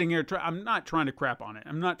while I'm sitting here. I'm not trying to crap on it.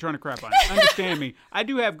 Understand me. I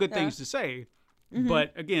do have good things to say. Mm-hmm.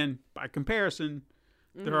 But again, by comparison,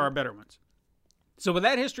 there are better ones. So with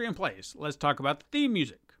that history in place, let's talk about the theme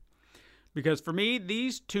music. Because for me,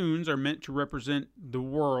 these tunes are meant to represent the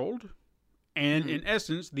world and, in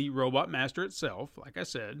essence, the Robot Master itself, like I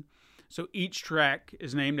said. So each track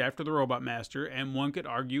is named after the Robot Master, and one could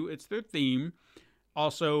argue it's their theme.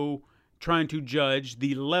 Also, trying to judge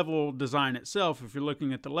the level design itself. If you're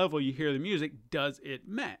looking at the level, you hear the music. Does it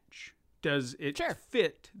match? Does it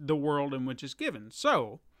fit the world in which it's given?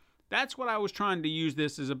 So that's what I was trying to use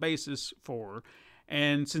this as a basis for.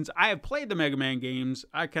 And since I have played the Mega Man games,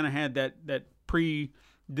 I kind of had that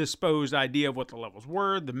predisposed idea of what the levels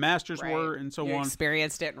were, the masters were, and so on. You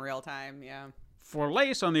experienced it in real time, yeah. For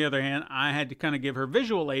Lace, on the other hand, I had to kind of give her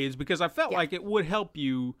visual aids because I felt like it would help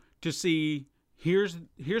you to see, here's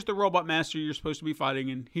the Robot Master you're supposed to be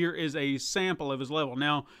fighting, and here is a sample of his level.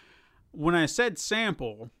 Now, when I said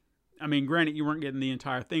sample, I mean, granted, you weren't getting the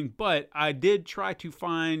entire thing, but I did try to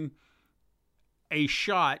find a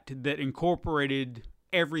shot that incorporated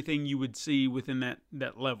everything you would see within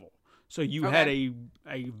that level. So you had a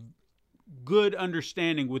good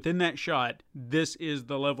understanding within that shot. This is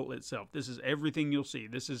the level itself. This is everything you'll see.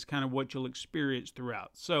 This is kind of what you'll experience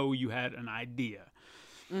throughout. So you had an idea.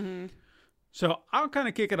 Mm-hmm. So I'll kind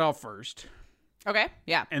of kick it off first. Okay,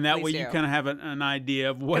 yeah. And that way you kind of have an idea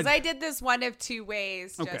of what. Because I did this one of two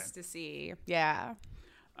ways just to see. Yeah.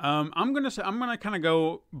 I'm gonna kind of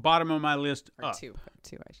go bottom of my list up. Two, I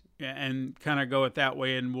should. Yeah, and kind of go it that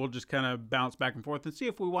way, and we'll just kind of bounce back and forth and see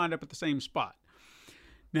if we wind up at the same spot.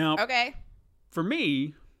 Now, for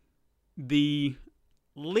me, the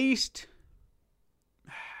least,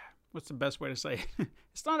 what's the best way to say it?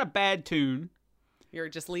 It's not a bad tune. Your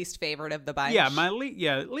just least favorite of the bunch? Yeah, my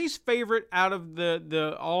least favorite out of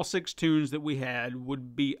the all 6 tunes that we had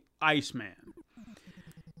would be Iceman.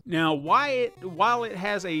 Now, while it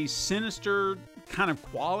has a sinister kind of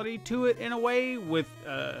quality to it in a way with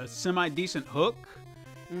a semi-decent hook,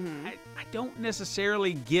 I don't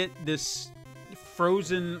necessarily get this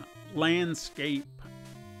frozen landscape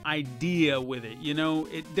idea with it. You know,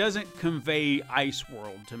 it doesn't convey Ice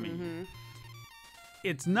World to me. Mm-hmm.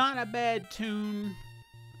 It's not a bad tune,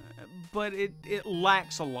 but it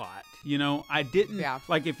lacks a lot. You know, I didn't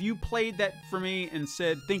like if you played that for me and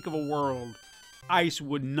said, think of a world, Ice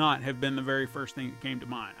would not have been the very first thing that came to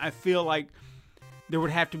mind. I feel like there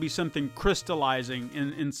would have to be something crystallizing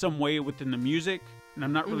in some way within the music, and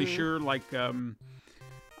I'm not really sure, like,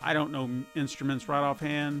 I don't know instruments right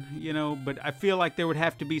offhand, you know, but I feel like there would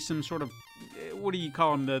have to be some sort of, what do you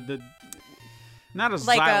call them, the not a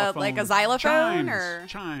xylophone. Like a xylophone chimes, or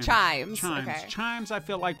chimes. Okay. Chimes, I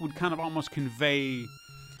feel like would kind of almost convey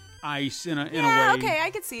Ice in a way. Yeah, okay, I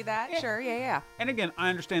could see that. Sure, yeah. And again, I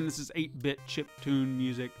understand this is 8-bit chiptune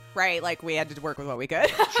music. Right, like we had to work with what we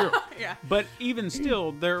could. Sure. Yeah. But even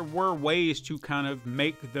still, there were ways to kind of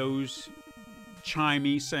make those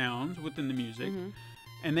chimey sounds within the music,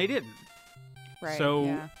 and they didn't. Right.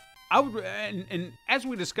 So I would, and as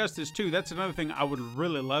we discussed this too, that's another thing I would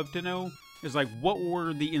really love to know. is like, what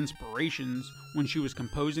were the inspirations when she was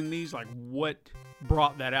composing these? Like, what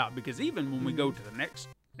brought that out? Because even when we go to the next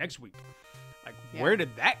week, like, where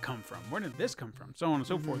did that come from? Where did this come from? So on and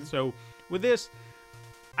so forth. So with this,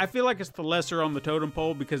 I feel like it's the lesser on the totem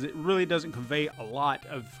pole because it really doesn't convey a lot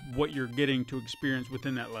of what you're getting to experience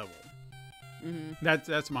within that level.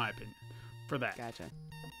 That's my opinion for that. Gotcha.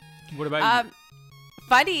 What about you?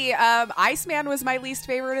 Funny, Iceman was my least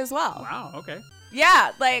favorite as well. Wow, okay.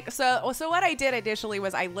 Yeah, like, so what I did initially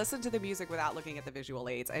was I listened to the music without looking at the visual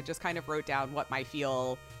aids. I just kind of wrote down what my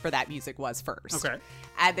feel for that music was first. Okay.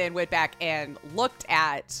 And then went back and looked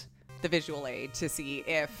at the visual aid to see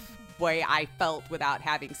if way I felt without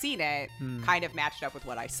having seen it kind of matched up with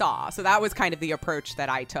what I saw. So that was kind of the approach that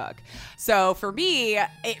I took. So for me,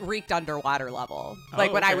 it reeked Underwater level.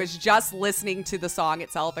 Like when I was just listening to the song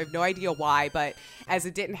itself, I have no idea why, but as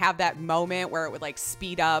it didn't have that moment where it would like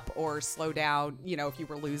speed up or slow down, you know, if you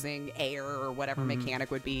were losing air or whatever mechanic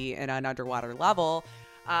would be in an underwater level,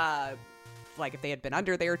 like if they had been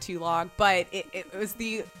under there too long. But it was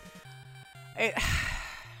the...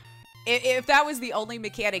 If that was the only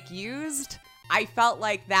mechanic used, I felt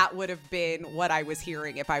like that would have been what I was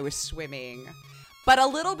hearing if I was swimming. But a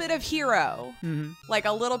little bit of hero, like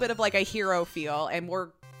a little bit of like a hero feel and more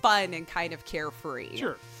fun and kind of carefree.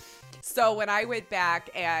 Sure. So when I went back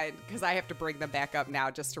and, because I have to bring them back up now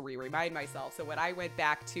just to remind myself. So when I went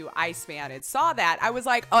back to Iceman and saw that, I was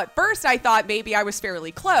like, at first I thought maybe I was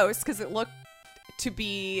fairly close because it looked to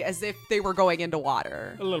be as if they were going into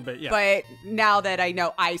water. A little bit, yeah. But now that I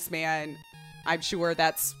know Iceman, I'm sure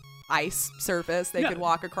that's ice surface they could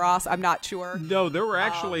walk across. I'm not sure. No, there were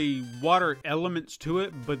actually water elements to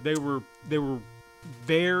it, but they were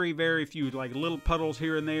very, very few, like little puddles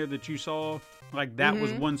here and there that you saw. Like that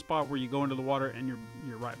was one spot where you go into the water and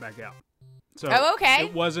you're right back out. So okay.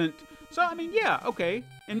 It wasn't. So I mean, yeah, okay.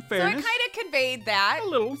 In fairness, so it kind of conveyed that a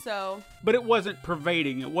little. So, but it wasn't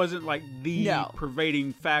pervading. It wasn't like the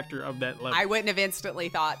pervading factor of that level. I wouldn't have instantly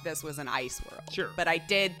thought this was an ice world. Sure, but I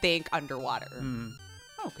did think underwater.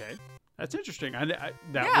 Okay, that's interesting. That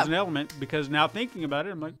was an element because now thinking about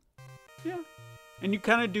it, I'm like, yeah. And you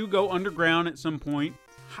kind of do go underground at some point,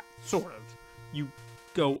 sort of. You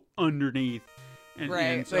go underneath,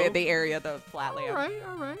 and so the area, the flat land.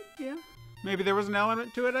 All right, yeah. Maybe there was an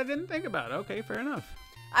element to it I didn't think about. Okay, fair enough.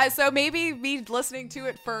 So maybe me listening to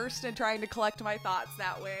it first and trying to collect my thoughts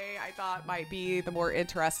that way, I thought might be the more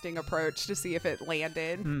interesting approach to see if it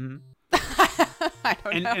landed. I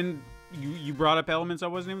don't know. And you brought up elements I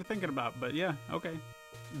wasn't even thinking about, but yeah, okay.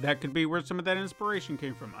 That could be where some of that inspiration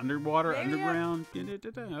came from. Underwater, underground.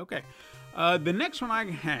 Okay. The next one I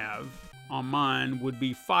have on mine would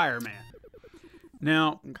be Fireman.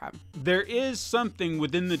 Now, there is something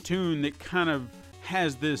within the tune that kind of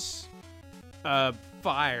has this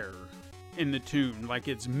fire in the tune. Like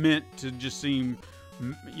it's meant to just seem,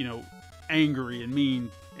 angry and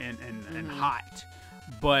mean and hot.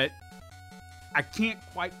 But I can't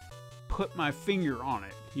quite put my finger on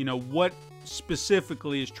it. You know, what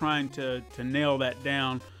specifically is trying to nail that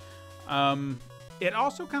down. It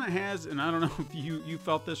also kind of has, and I don't know if you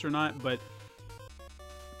felt this or not, but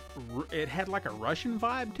it had like a Russian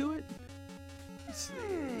vibe to it.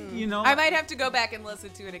 I might have to go back and listen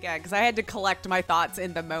to it again because I had to collect my thoughts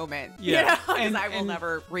in the moment. Yeah, because I will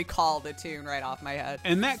never recall the tune right off my head.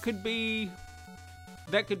 And that could be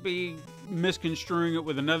misconstruing it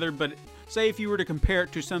with another. But say if you were to compare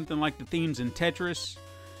it to something like the themes in Tetris,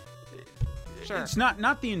 it's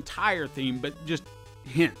not the entire theme, but just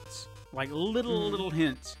hints, like little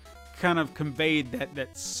hints, kind of conveyed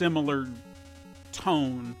that similar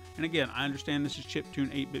tone. And again, I understand this is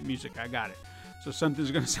chiptune 8-bit music. I got it. So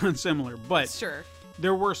something's going to sound similar. But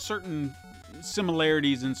there were certain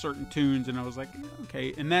similarities in certain tunes, and I was like,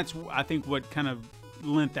 okay. And that's, I think, what kind of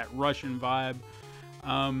lent that Russian vibe.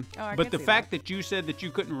 But the fact that you said that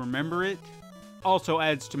you couldn't remember it also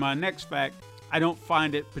adds to my next fact. I don't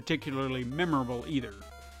find it particularly memorable either.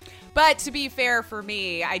 But to be fair for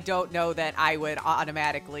me, I don't know that I would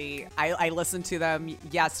automatically... I listened to them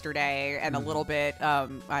yesterday and a little bit, I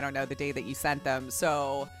don't know, the day that you sent them.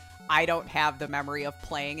 So I don't have the memory of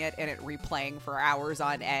playing it and it replaying for hours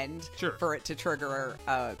on end for it to trigger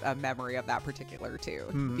a memory of that particular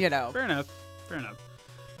tune. Fair enough.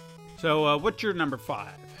 So what's your number 5?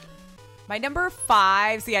 My number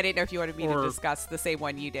 5... See, I didn't know if you wanted me to discuss the same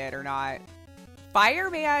one you did or not.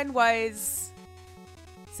 Fireman was...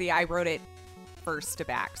 See, I wrote it first to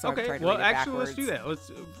back, so I'm trying to read it backwards. Let's do that.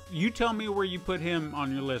 You tell me where you put him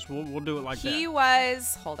on your list. We'll do it like that. He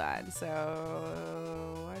was, hold on, so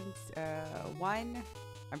 1,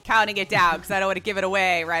 I'm counting it down because I don't want to give it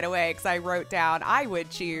away right away, because I wrote down I would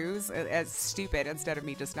choose as stupid instead of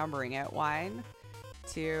me just numbering it. 1,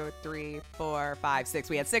 2, 3, 4, 5, 6.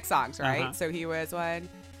 We had 6 songs, right? So he was 1,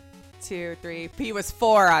 2, 3. He was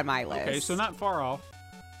 4 on my list. Okay, so not far off.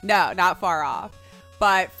 No, not far off.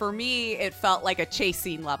 But for me, it felt like a chase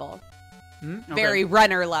scene level. Okay. Very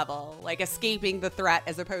runner level, like escaping the threat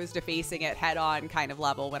as opposed to facing it head on kind of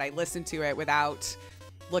level when I listened to it without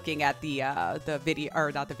looking at the video,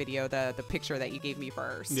 or not the video, the picture that you gave me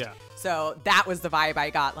first. Yeah. So that was the vibe I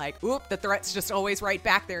got, like, oop, the threat's just always right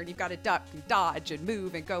back there and you've got to duck and dodge and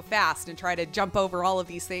move and go fast and try to jump over all of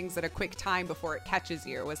these things in a quick time before it catches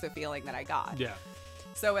you, was the feeling that I got. Yeah.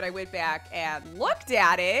 So when I went back and looked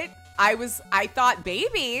at it, I thought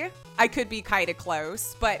maybe I could be kind of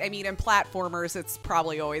close, but I mean, in platformers, it's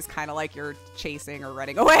probably always kind of like you're chasing or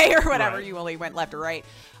running away or whatever. Right. You only went left or right,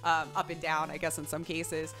 up and down, I guess, in some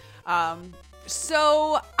cases.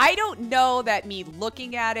 So I don't know that me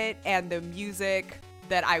looking at it and the music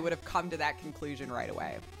that I would have come to that conclusion right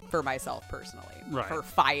away for myself personally. Right. For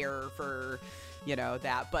Fire, for, you know,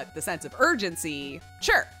 that. But the sense of urgency,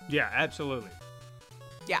 sure. Yeah, absolutely.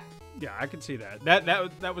 Yeah. Yeah, I could see that.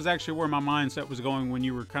 That was actually where my mindset was going when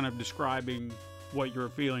you were kind of describing what you were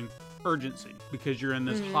feeling, urgency, because you're in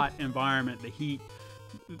this hot environment, the heat,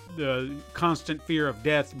 the constant fear of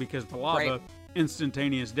death because the lava,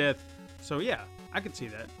 instantaneous death. So yeah, I could see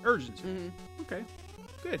that. Urgency. Okay,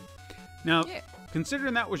 good. Now,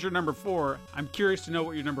 considering that was your number 4, I'm curious to know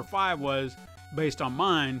what your number 5 was based on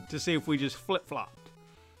mine to see if we just flip-flopped.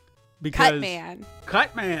 Because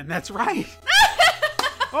Cutman, that's right.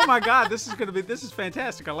 Oh my God, this is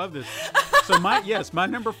fantastic. I love this. So my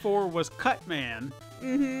number 4 was Cutman.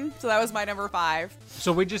 So that was my number 5.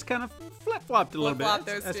 So we just kind of flip-flopped a little bit.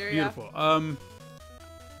 That's two, beautiful. Yeah.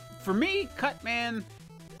 For me, Cutman,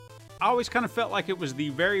 I always kind of felt like it was the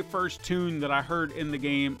very first tune that I heard in the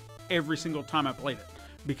game every single time I played it.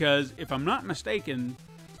 Because if I'm not mistaken,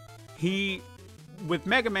 with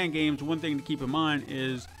Mega Man games, one thing to keep in mind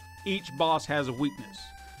is each boss has a weakness.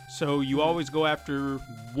 So you always go after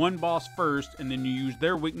one boss first, and then you use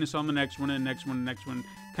their weakness on the next one, and next one, and next one.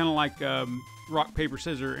 Kind of like rock, paper,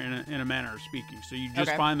 scissors in a manner of speaking. So you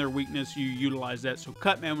just find their weakness, you utilize that. So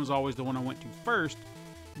Cutman was always the one I went to first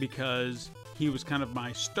because he was kind of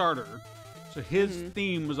my starter. So his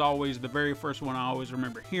theme was always the very first one I always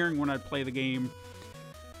remember hearing when I'd play the game.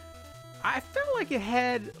 I felt like it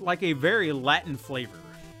had like a very Latin flavor.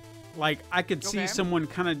 Like, I could see someone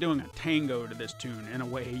kind of doing a tango to this tune in a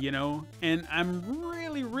way, you know? And I'm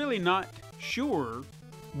really, really not sure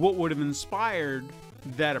what would have inspired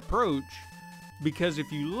that approach, because if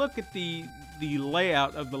you look at the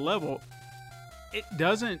layout of the level, it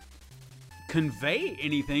doesn't convey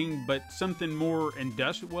anything but something more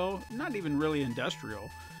industrial. Well, not even really industrial,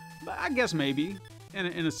 but I guess maybe, in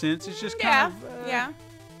a sense. It's just kind of...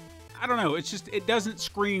 I don't know. It's just, it doesn't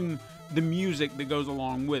scream the music that goes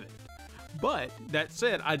along with it. But that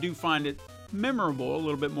said, I do find it memorable, a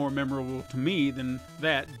little bit more memorable to me than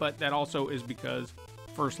that. But that also is because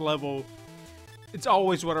first level, it's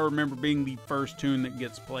always what I remember being the first tune that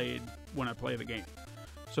gets played when I play the game.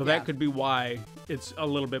 So that could be why it's a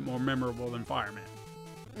little bit more memorable than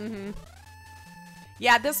Fireman.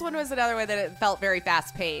 Yeah, this one was another way that it felt very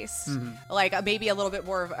fast-paced. Like maybe a little bit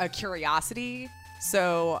more of a curiosity.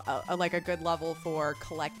 So like a good level for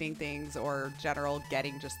collecting things or general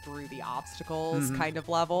getting just through the obstacles kind of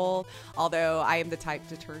level. Although I am the type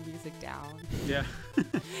to turn music down. Yeah.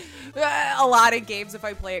 A lot of games, if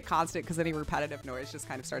I play it constant, because any repetitive noise just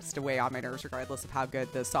kind of starts to weigh on my nerves regardless of how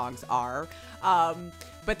good the songs are.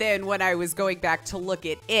 But then when I was going back to look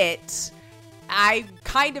at it, I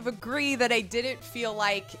kind of agree that I didn't feel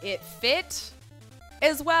like it fit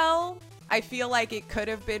as well. I feel like it could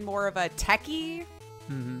have been more of a techie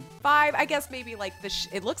vibe. I guess maybe like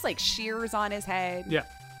it looks like shears on his head. Yeah.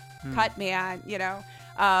 Cutman, you know.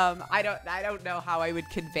 I don't know how I would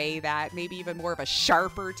convey that. Maybe even more of a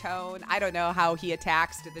sharper tone. I don't know how he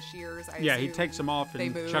attacks to the shears. Yeah, he takes them off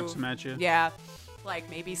and chucks them at you. Yeah. Like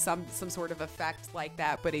maybe some sort of effect like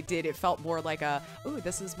that, but it felt more like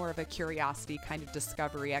this is more of a curiosity kind of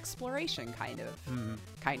discovery exploration kind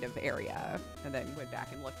of area. And then went back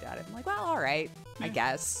and looked at it. I'm like, well, all right, I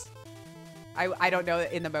guess. I don't know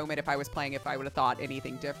in the moment if I was playing if I would have thought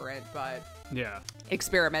anything different, but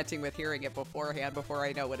experimenting with hearing it beforehand before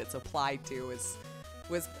I know what it's applied to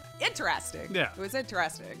was interesting. Yeah. It was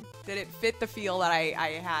interesting. Did it fit the feel that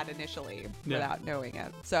I had initially without knowing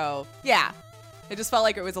it? So, yeah. It just felt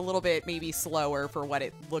like it was a little bit maybe slower for what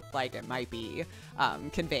it looked like it might be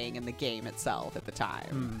conveying in the game itself at the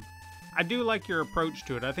time. I do like your approach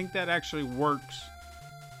to it. I think that actually works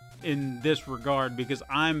in this regard because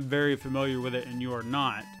I'm very familiar with it and you are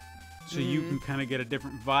not. So you can kind of get a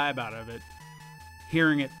different vibe out of it,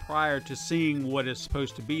 hearing it prior to seeing what is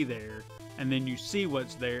supposed to be there. And then you see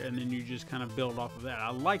what's there, and then you just kind of build off of that. I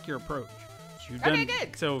like your approach. So you've done,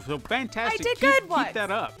 good. So fantastic. I did good ones. Keep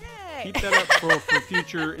that up. Yay. Keep that up for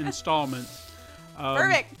future installments.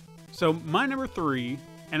 Perfect. So my number 3,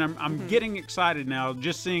 and I'm getting excited now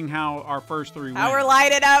just seeing how our first 3 went. How we're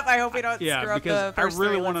lining up. I hope we don't screw up the because first I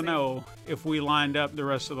really three. want to know if we lined up the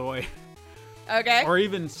rest of the way. Okay. Or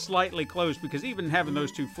even slightly close, because even having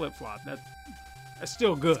those two flip-flop, that's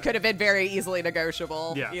still good. Could have been very easily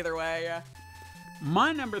negotiable. Yeah. Either way. Yeah.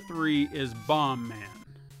 My number 3 is Bomb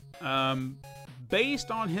Man.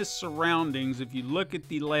 Based on his surroundings, if you look at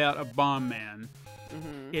the layout of Bomb Man,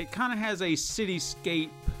 it kind of has a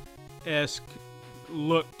cityscape-esque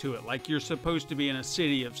look to it, like you're supposed to be in a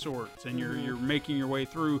city of sorts, and you're making your way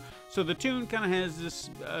through. So the tune kind of has this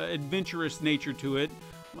adventurous nature to it,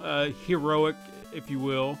 heroic, if you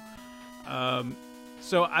will.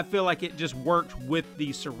 So I feel like it just worked with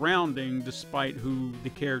the surrounding, despite who the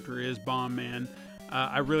character is, Bomb Man.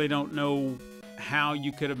 I really don't know how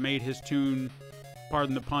you could have made his tune,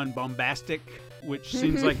 pardon the pun, bombastic, which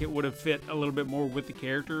seems like it would have fit a little bit more with the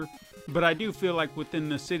character. But I do feel like within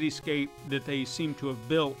the cityscape that they seem to have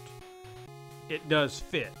built, it does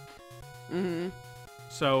fit.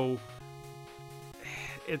 So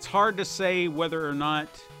it's hard to say whether or not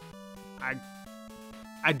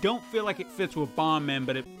I don't feel like it fits with Bomb Man,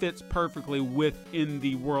 but it fits perfectly within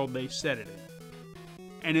the world they set it in.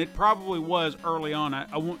 And it probably was early on.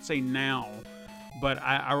 I won't say now, but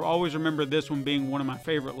I always remember this one being one of my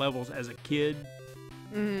favorite levels as a kid.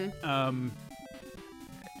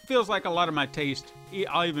 Feels like a lot of my taste,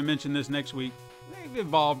 I'll even mention this next week, they've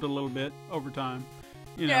evolved a little bit over time.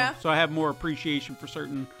 You know, so I have more appreciation for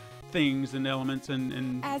certain things and elements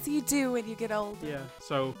and As you do when you get old. yeah.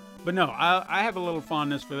 So, but no, I have a little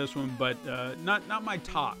fondness for this one, but not my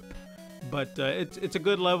top. But it's a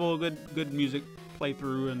good level, good music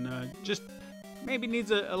playthrough, and just maybe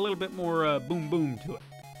needs a little bit more boom boom to it.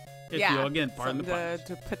 If you again, pardon the puns.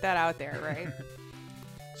 To put that out there, right?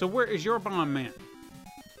 So where is your Bomb Man?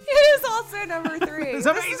 It is also number 3. It's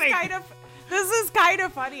amazing. This is kind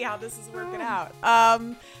of funny how this is working out.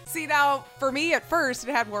 See, now, for me, at first,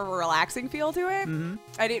 it had more of a relaxing feel to it.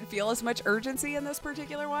 I didn't feel as much urgency in this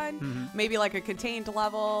particular one. Maybe like a contained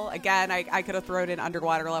level. Again, I could have thrown in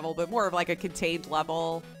underwater level, but more of like a contained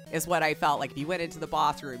level is what I felt like. If you went into the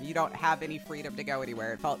boss room, you don't have any freedom to go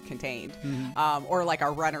anywhere. It felt contained. Or like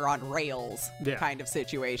a runner on rails kind of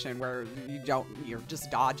situation where you're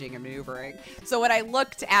just dodging and maneuvering. So when I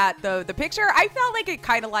looked at the picture, I felt like it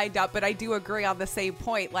kind of lined up, but I do agree on the same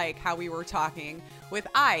point, like how we were talking with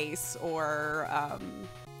Ice, or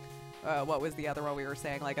what was the other one we were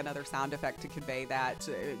saying, like another sound effect to convey that,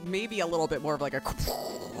 maybe a little bit more of like a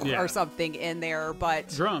or something in there, but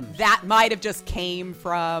drums. That might have just came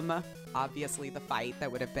from obviously the fight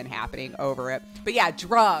that would have been happening over it. But yeah,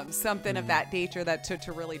 drums, something of that nature that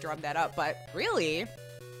to really drum that up. But really,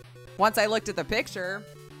 once I looked at the picture,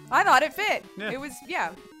 I thought it fit. It was,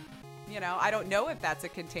 you know, I don't know if that's a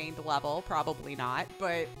contained level, probably not,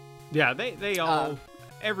 but yeah, they all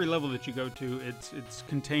every level that you go to, it's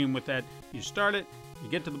contained with that. You start it, you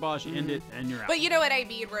get to the boss, you end it, and you're out. But you know what I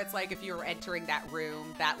mean, where it's like if you're entering that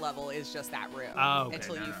room, that level is just that room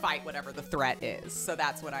until you fight whatever the threat is. So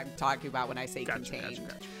that's what I'm talking about when I say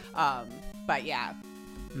contained. Gotcha. But yeah,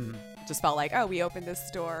 just felt like, oh, we opened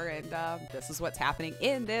this door, and this is what's happening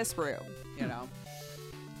in this room. You know,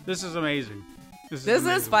 this is amazing. This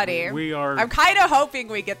is funny. We are. I'm kind of hoping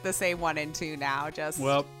we get the same 1 and 2 now.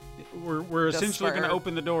 We're essentially going to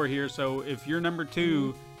open the door here. So if your number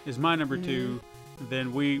 2 is my number 2,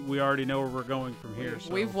 then we already know where we're going from here.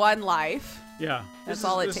 So. We've won life. Yeah, that's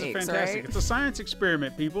all it takes, is fantastic. Right? It's a science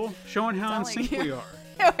experiment, people, showing how in sync we are.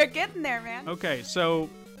 We're getting there, man. Okay, so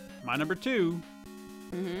my number 2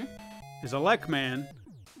 is Elec Man,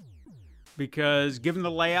 because given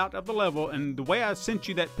the layout of the level and the way I sent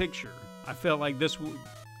you that picture, I felt like this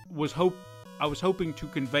was I was hoping to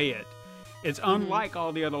convey it. It's unlike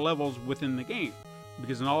all the other levels within the game,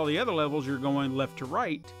 because in all the other levels you're going left to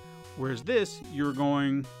right, whereas this you're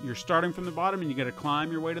starting from the bottom and you got to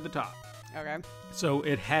climb your way to the top. Okay. So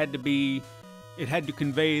it had to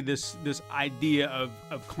convey this idea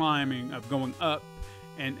of climbing, of going up,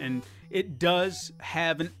 and it does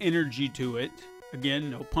have an energy to it. Again,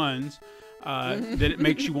 no puns. That it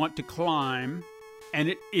makes you want to climb, and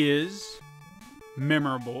it is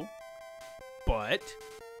memorable, but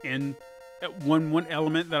in one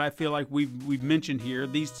element that I feel like we've mentioned here,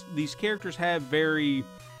 these characters have very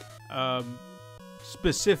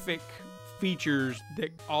specific features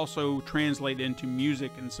that also translate into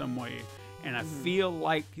music in some way. And I feel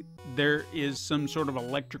like there is some sort of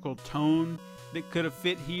electrical tone that could have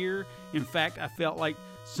fit here. In fact, I felt like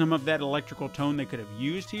some of that electrical tone they could have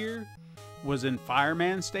used here was in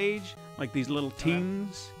Fireman stage, like these little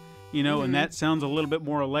tings, you know, and that sounds a little bit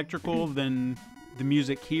more electrical than the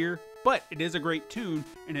music here. But it is a great tune,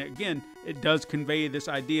 and again, it does convey this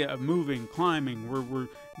idea of moving, climbing, we're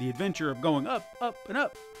the adventure of going up, up, and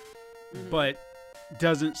up, but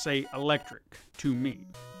doesn't say electric to me.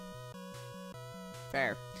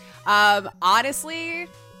 Fair. Honestly,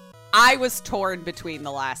 I was torn between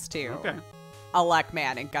the last two. Okay.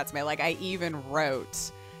 Elecman and Gutsman. Like, I even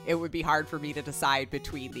wrote it would be hard for me to decide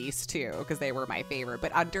between these two because they were my favorite.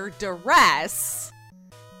 But under duress,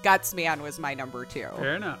 Gutsman was my number 2.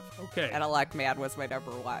 Fair enough. Okay. And Elecman was my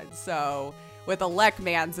number 1. So with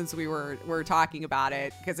Elecman, since we were talking about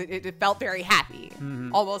it, because it felt very happy.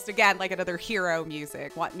 Almost, again, like another hero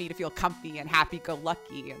music. Want me to feel comfy and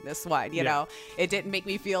happy-go-lucky in this one, you know? It didn't make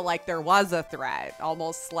me feel like there was a threat.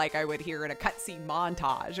 Almost like I would hear in a cutscene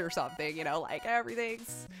montage or something, you know? Like,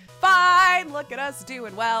 everything's fine. Look at us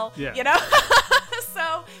doing well, you know?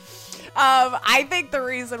 So I think the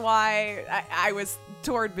reason why I was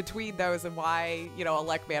torn between those and why, you know,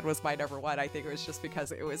 Elecman was my number 1, I think it was just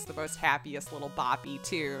because it was the most happiest little boppy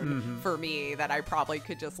tune for me that I probably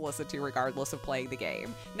could just listen to regardless of playing the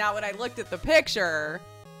game. Now, when I looked at the picture,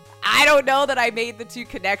 I don't know that I made the two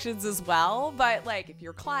connections as well, but like if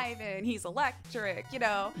you're climbing, he's electric, you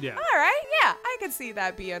know. Yeah. All right, yeah, I can see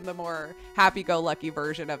that being the more happy-go-lucky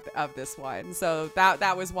version of this one. So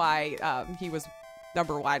that was why he was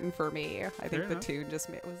number 1 for me. I think the tune just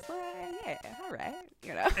was like, yeah, all right,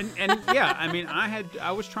 you know. And yeah, I mean,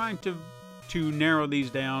 I was trying to narrow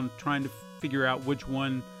these down, trying to figure out which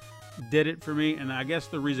one did it for me, and I guess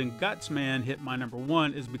the reason Gutsman hit my number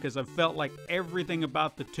 1 is because I felt like everything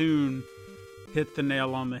about the tune hit the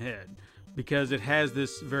nail on the head, because it has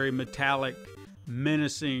this very metallic,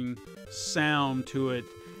 menacing sound to it.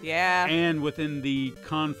 Yeah. And within the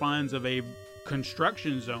confines of a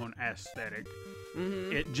construction zone aesthetic,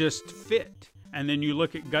 it just fit. And then you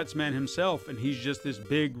look at Gutsman himself, and he's just this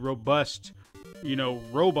big, robust, you know,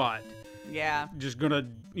 robot. Yeah. Just gonna,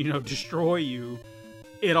 you know, destroy you.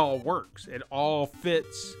 It all works. It all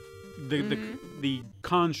fits the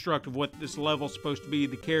construct of what this level's supposed to be,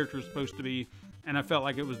 the character's supposed to be, and I felt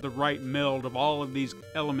like it was the right meld of all of these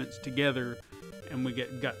elements together, and we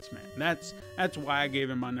get Gutsman. That's why I gave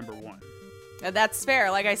him my number 1. And that's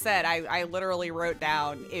fair. Like I said, I literally wrote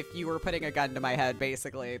down, if you were putting a gun to my head,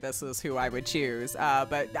 basically, this is who I would choose.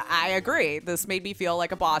 But I agree. This made me feel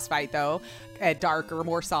like a boss fight, though. A darker,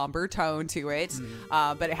 more somber tone to it.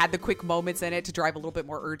 But it had the quick moments in it to drive a little bit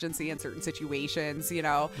more urgency in certain situations, you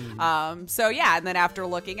know. So, yeah. And then after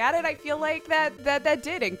looking at it, I feel like that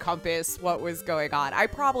did encompass what was going on. I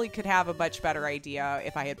probably could have a much better idea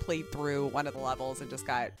if I had played through one of the levels and just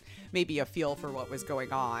got maybe a feel for what was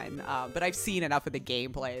going on. But I've seen enough of the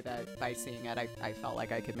gameplay that by seeing it, I felt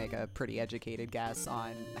like I could make a pretty educated guess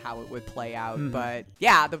on how it would play out. But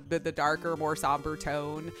yeah, the darker, more somber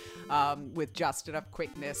tone with just enough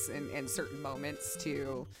quickness in certain moments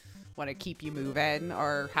to want to keep you moving,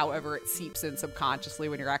 or however it seeps in subconsciously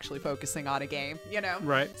when you're actually focusing on a game, you know?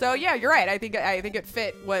 Right. So yeah, you're right. I think it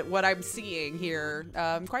fit what I'm seeing here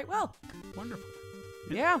quite well. Wonderful.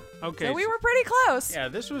 Yeah. Okay. So we were pretty close. Yeah,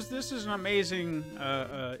 this is an amazing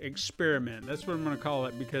experiment. That's what I'm going to call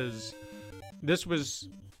it, because this was,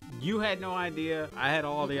 you had no idea, I had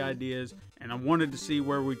all the ideas, and I wanted to see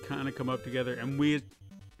where we'd kind of come up together, and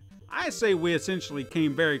I say we essentially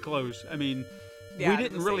came very close. I mean, we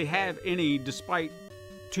didn't really have any, despite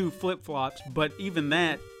 2 flip-flops, but even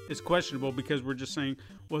that is questionable, because we're just saying,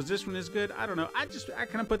 was this one as good? I don't know. I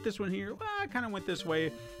kind of put this one here. Well, I kind of went this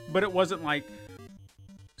way, but it wasn't like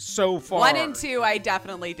so far. 1 and 2, I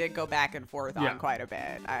definitely did go back and forth on quite a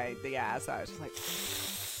bit. So I was just like,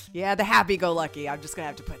 yeah, the happy-go-lucky. I'm just gonna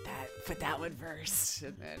have to put that one first,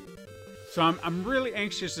 and then. So I'm really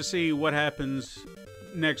anxious to see what happens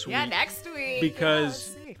next week. Yeah, next week.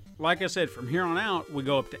 Because, like I said, from here on out we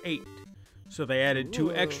go up to 8. So they added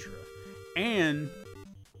 2 extra, and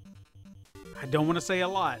I don't want to say a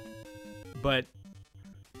lot, but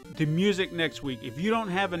the music next week. If you don't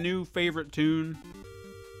have a new favorite tune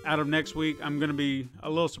out of next week, I'm going to be a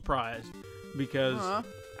little surprised, because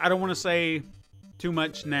I don't want to say too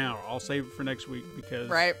much now. I'll save it for next week,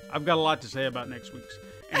 because I've got a lot to say about next week's.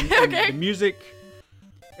 And the music,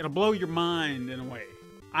 it'll blow your mind in a way,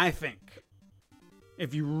 I think.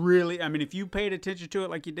 If you really, I mean, if you paid attention to it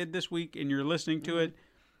like you did this week and you're listening to it,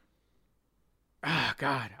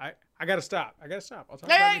 God, I gotta stop. I'll talk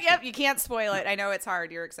about it. Yep, you can't spoil it. I know it's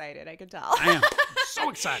hard. You're excited. I can tell. I am so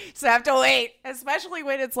excited. So I have to wait, especially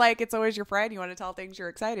when it's like it's always your friend. You want to tell things you're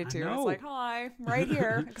excited to. It's like, hi, I'm right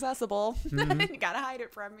here, accessible. You gotta hide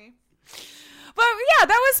it from me. But yeah,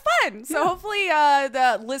 that was fun. So hopefully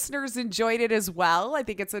the listeners enjoyed it as well. I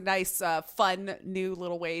think it's a nice, fun, new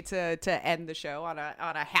little way to end the show on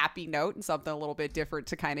a happy note and something a little bit different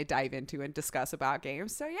to kind of dive into and discuss about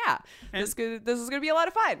games. So yeah, this is going to be a lot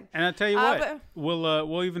of fun. And I'll tell you what,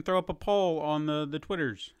 we'll even throw up a poll on the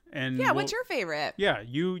Twitters. And what's your favorite? Yeah,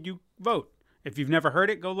 you vote. If you've never heard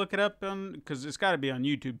it, go look it up because it's got to be on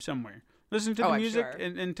YouTube somewhere. Listen to the music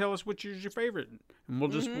and tell us which is your favorite, and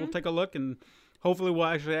we'll take a look, and hopefully we'll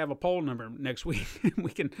actually have a poll number next week.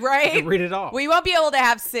 we can read it off. We won't be able to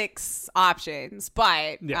have 6 options,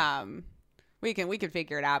 but we can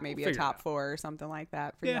figure it out. Maybe a top 4 or something like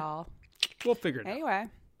that for y'all. We'll figure it out. Anyway.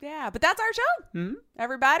 Yeah, but that's our show. Mm-hmm.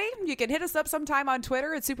 Everybody, you can hit us up sometime on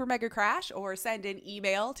Twitter at Super Mega Crash or send an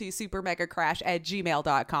email to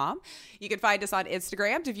supermegacrash@gmail.com. You can find us on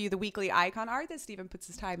Instagram to view the weekly icon art that Steven puts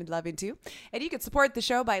his time and love into. And you can support the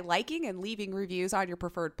show by liking and leaving reviews on your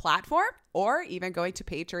preferred platform or even going to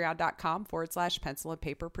patreon.com/Pencil and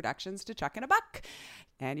Paper Productions to chuck in a buck.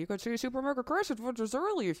 And you can see Super Mega Crash Adventures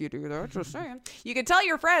early if you do that. Just saying. You can tell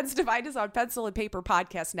your friends to find us on Pencil and Paper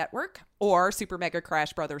Podcast Network or Super Mega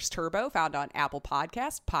Crash Brothers Turbo, found on Apple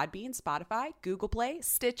Podcasts, Podbean, Spotify, Google Play,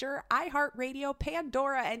 Stitcher, iHeartRadio,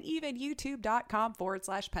 Pandora, and even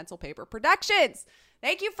YouTube.com/Pencil Paper Productions.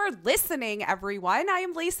 Thank you for listening, everyone. I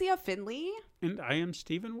am Lacey Finley. And I am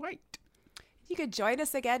Stephen White. You can join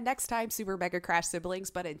us again next time, Super Mega Crash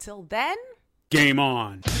siblings. But until then, game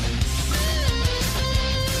on.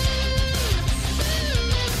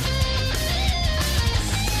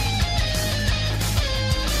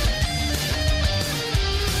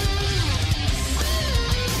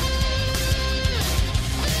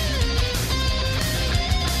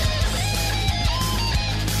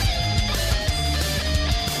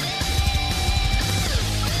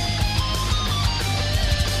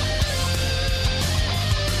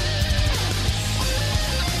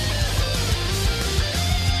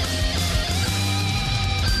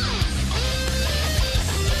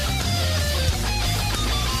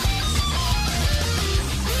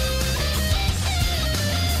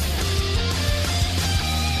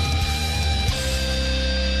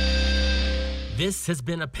 This has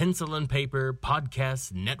been a Pencil and Paper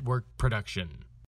Podcast Network production.